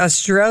Perth,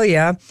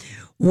 Australia,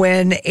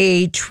 when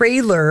a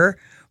trailer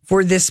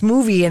for this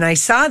movie, and I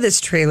saw this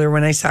trailer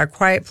when I saw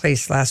Quiet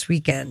Place last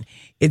weekend.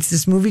 It's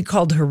this movie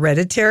called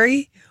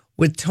Hereditary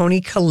with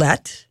Toni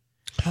Collette.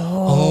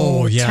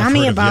 Oh, yeah. tell I've me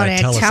heard of- about yeah, it.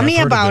 tell us. Tell I've me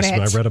heard of about this.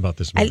 it. I read about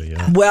this movie.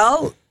 Yeah.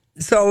 Well,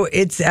 so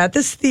it's at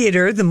this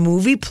theater. The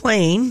movie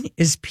playing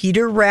is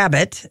Peter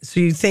Rabbit. So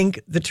you think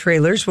the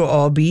trailers will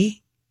all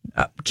be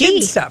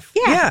kid stuff.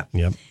 Yeah.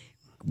 Yep.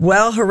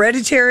 Well,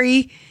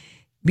 Hereditary,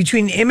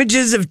 between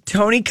images of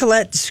Toni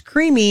Collette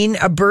screaming,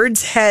 a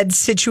bird's head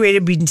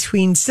situated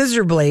between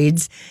scissor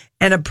blades,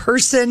 and a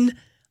person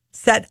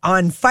set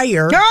on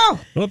fire. No!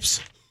 Whoops.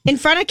 In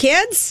front of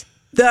kids?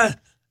 The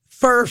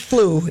fur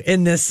flew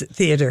in this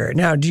theater.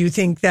 Now, do you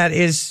think that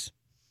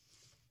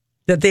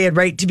they had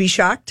right to be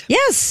shocked?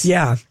 Yes.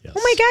 Yeah. Oh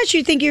my gosh,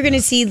 you think you're going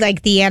to see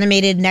like the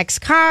animated next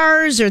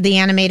Cars or the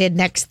animated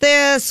next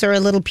this or a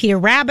little Peter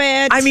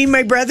Rabbit? I mean,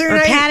 my brother and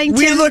Or I, Paddington.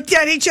 we looked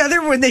at each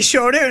other when they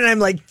showed it, and I'm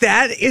like,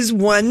 that is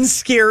one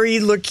scary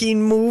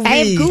looking movie. I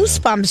have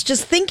goosebumps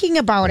just thinking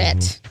about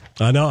it.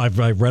 I know. I've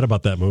read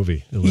about that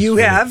movie. It looks You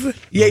really- have?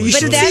 Yeah, you it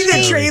should looks see the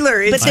really-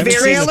 trailer. It's But the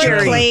very trailer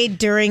scary. played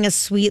during a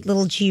sweet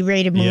little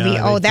G-rated movie.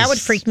 Yeah, Oh, they that would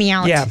just- freak me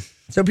out. Yeah.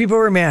 So people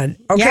were mad.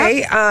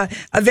 Okay.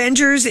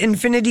 Avengers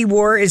Infinity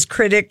War is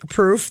critic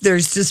proof.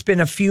 There's just been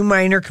a few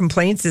minor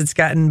complaints. It's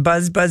gotten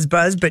buzz.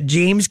 But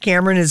James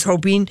Cameron is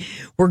hoping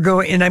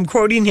and I'm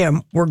quoting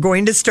him, we're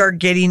going to start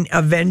getting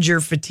Avenger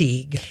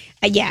fatigue.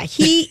 Yeah,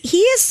 he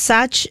is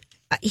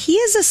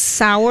a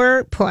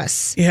sour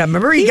puss. Yeah.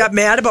 Remember he got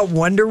mad about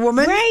Wonder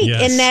Woman? Right.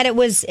 Yes. And that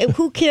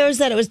who cares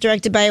that it was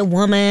directed by a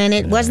woman?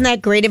 It wasn't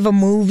that great of a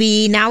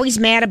movie. Now he's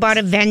mad about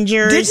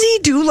Avengers. Didn't he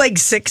do like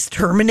 6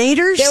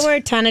 Terminators? There were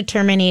a ton of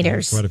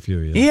Terminators. Quite a few,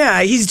 yeah.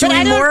 Yeah, he's But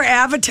I doing don't- more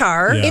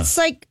Avatar. Yeah. It's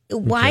like,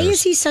 why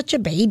is he such a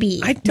baby?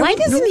 I don't Why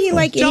doesn't he know.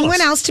 like Jealous.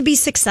 anyone else to be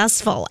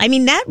successful? I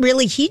mean,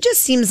 he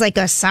just seems like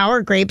a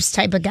sour grapes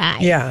type of guy.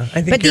 Yeah, I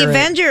think But the you're right.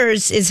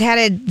 Avengers is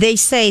headed, they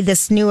say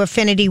this new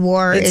Infinity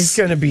War It's is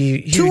going to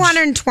be huge.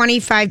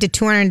 225 to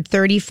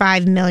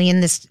 235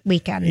 million this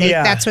weekend.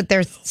 Yeah. That's what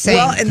they're saying.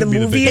 Well, and the Could be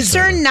the movie biggest is it's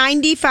earned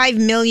 $95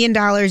 million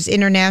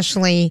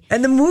internationally.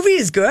 and the movie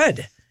is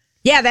good.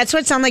 Yeah, that's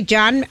what it sounded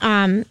like.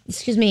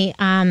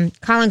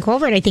 Colin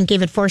Colbert, I think,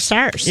 gave it 4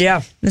 stars. Yeah.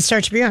 in the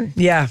Star Tribune.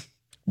 Yeah.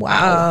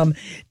 Wow.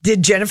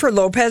 Did Jennifer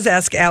Lopez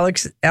ask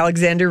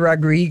Alexander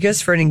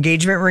Rodriguez for an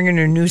engagement ring in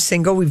her new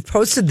single? We've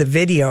posted the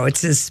video.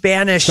 It's in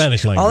Spanish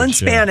Spanish language, all in yeah.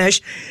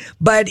 Spanish,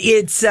 but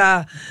it's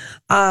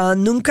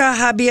nunca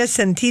había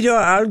sentido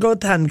algo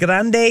tan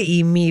grande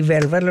y mi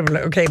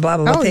okay, blah blah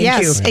blah. Oh, Thank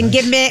yes. you. And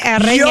give me a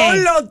ring. Yo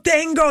lo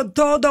tengo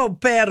todo,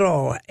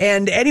 pero.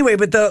 And anyway,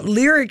 but the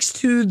lyrics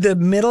to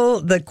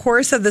the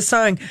chorus of the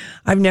song,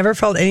 I've never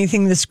felt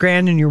anything this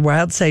grand, and your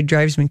wild side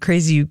drives me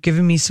crazy. You've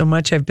given me so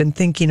much. I've been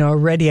thinking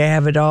already I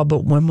have it all,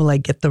 but when will I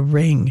get the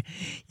ring?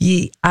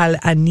 Y al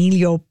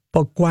anillo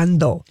por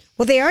cuando?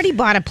 Well, they already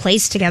bought a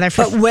place together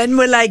for. But when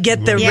will I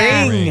get the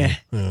Yeah. ring?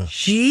 Yeah.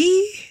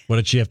 She? What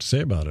did she have to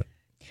say about it?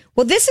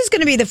 Well, this is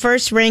going to be the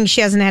first ring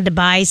she hasn't had to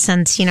buy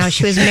since, she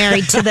was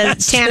married to the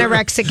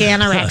anorexic.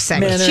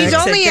 She's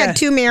only yeah. had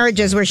 2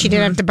 marriages where she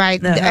didn't have to buy.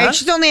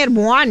 She's only had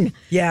one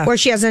where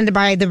she hasn't had to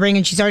buy the ring,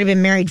 and she's already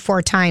been married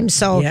 4 times.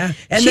 So Yeah.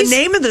 And the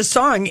name of the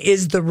song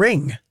is The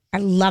Ring. I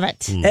love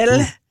it.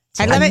 El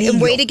I love it. And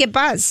Anillo. way to get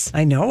buzz.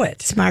 I know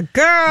it. Smart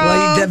girl.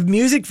 Well, the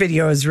music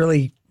video is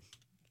really.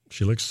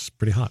 She looks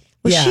pretty hot.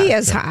 Well, Yeah. she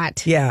is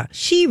hot. Yeah.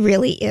 She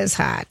really is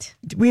hot.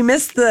 We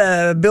missed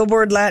the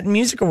Billboard Latin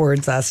Music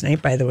Awards last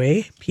night, by the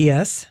way.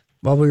 P.S.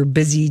 While we were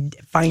busy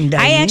fine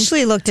dining. I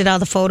actually looked at all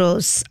the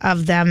photos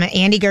of them.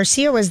 Andy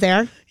Garcia was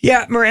there.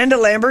 Yeah, Miranda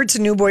Lambert's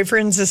new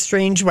boyfriend's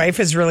estranged wife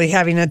is really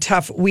having a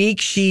tough week.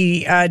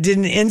 She did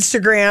an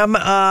Instagram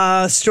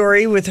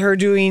story with her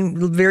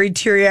doing very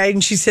teary-eyed,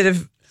 and she said,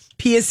 "If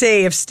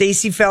PSA, if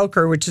Stacey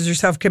Felker, which is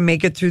herself, can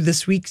make it through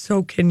this week,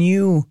 so can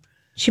you."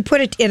 She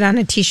put it on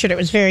a T-shirt. It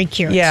was very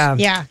cute. Yeah.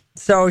 Yeah.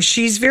 So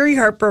she's very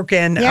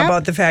heartbroken Yep.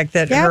 about the fact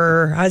that Yep.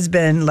 her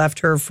husband left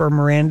her for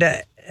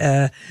Miranda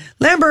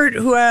Lambert,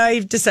 who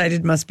I've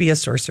decided must be a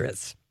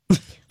sorceress.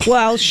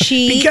 Well,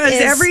 because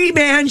every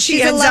man she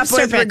she's a ends love up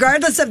with, serpent.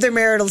 regardless of their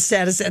marital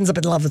status, ends up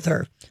in love with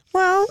her.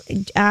 Well,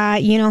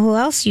 you know who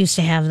else used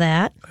to have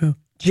that?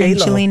 J-Lo.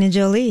 Angelina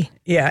Jolie.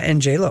 Yeah,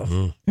 and J-Lo.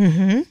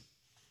 Mm-hmm.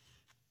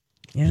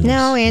 Yeah.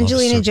 No,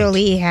 Angelina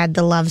Jolie had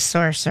the love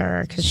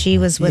sorcerer because she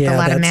was with a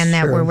lot of men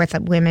that were with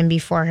women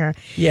before her.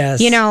 Yes.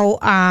 You know.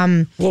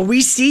 Well,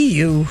 we see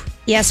you.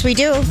 Yes, we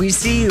do. We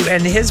see you,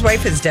 and his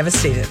wife is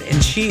devastated,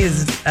 and she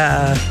is.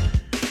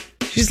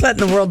 She's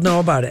letting the world know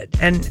about it,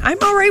 and I'm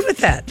all right with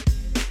that.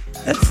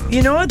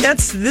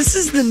 That's this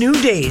is the new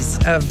days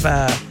of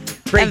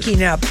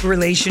breaking up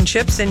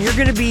relationships, and you're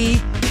going to be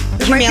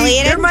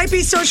humiliated. There might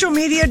be social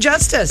media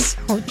justice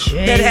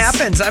that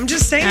happens. I'm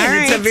just saying,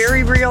 it's a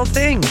very real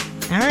thing.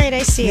 All right,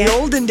 I see In it. the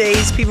olden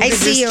days, people could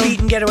just cheat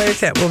and get away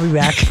with it. We'll be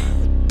back.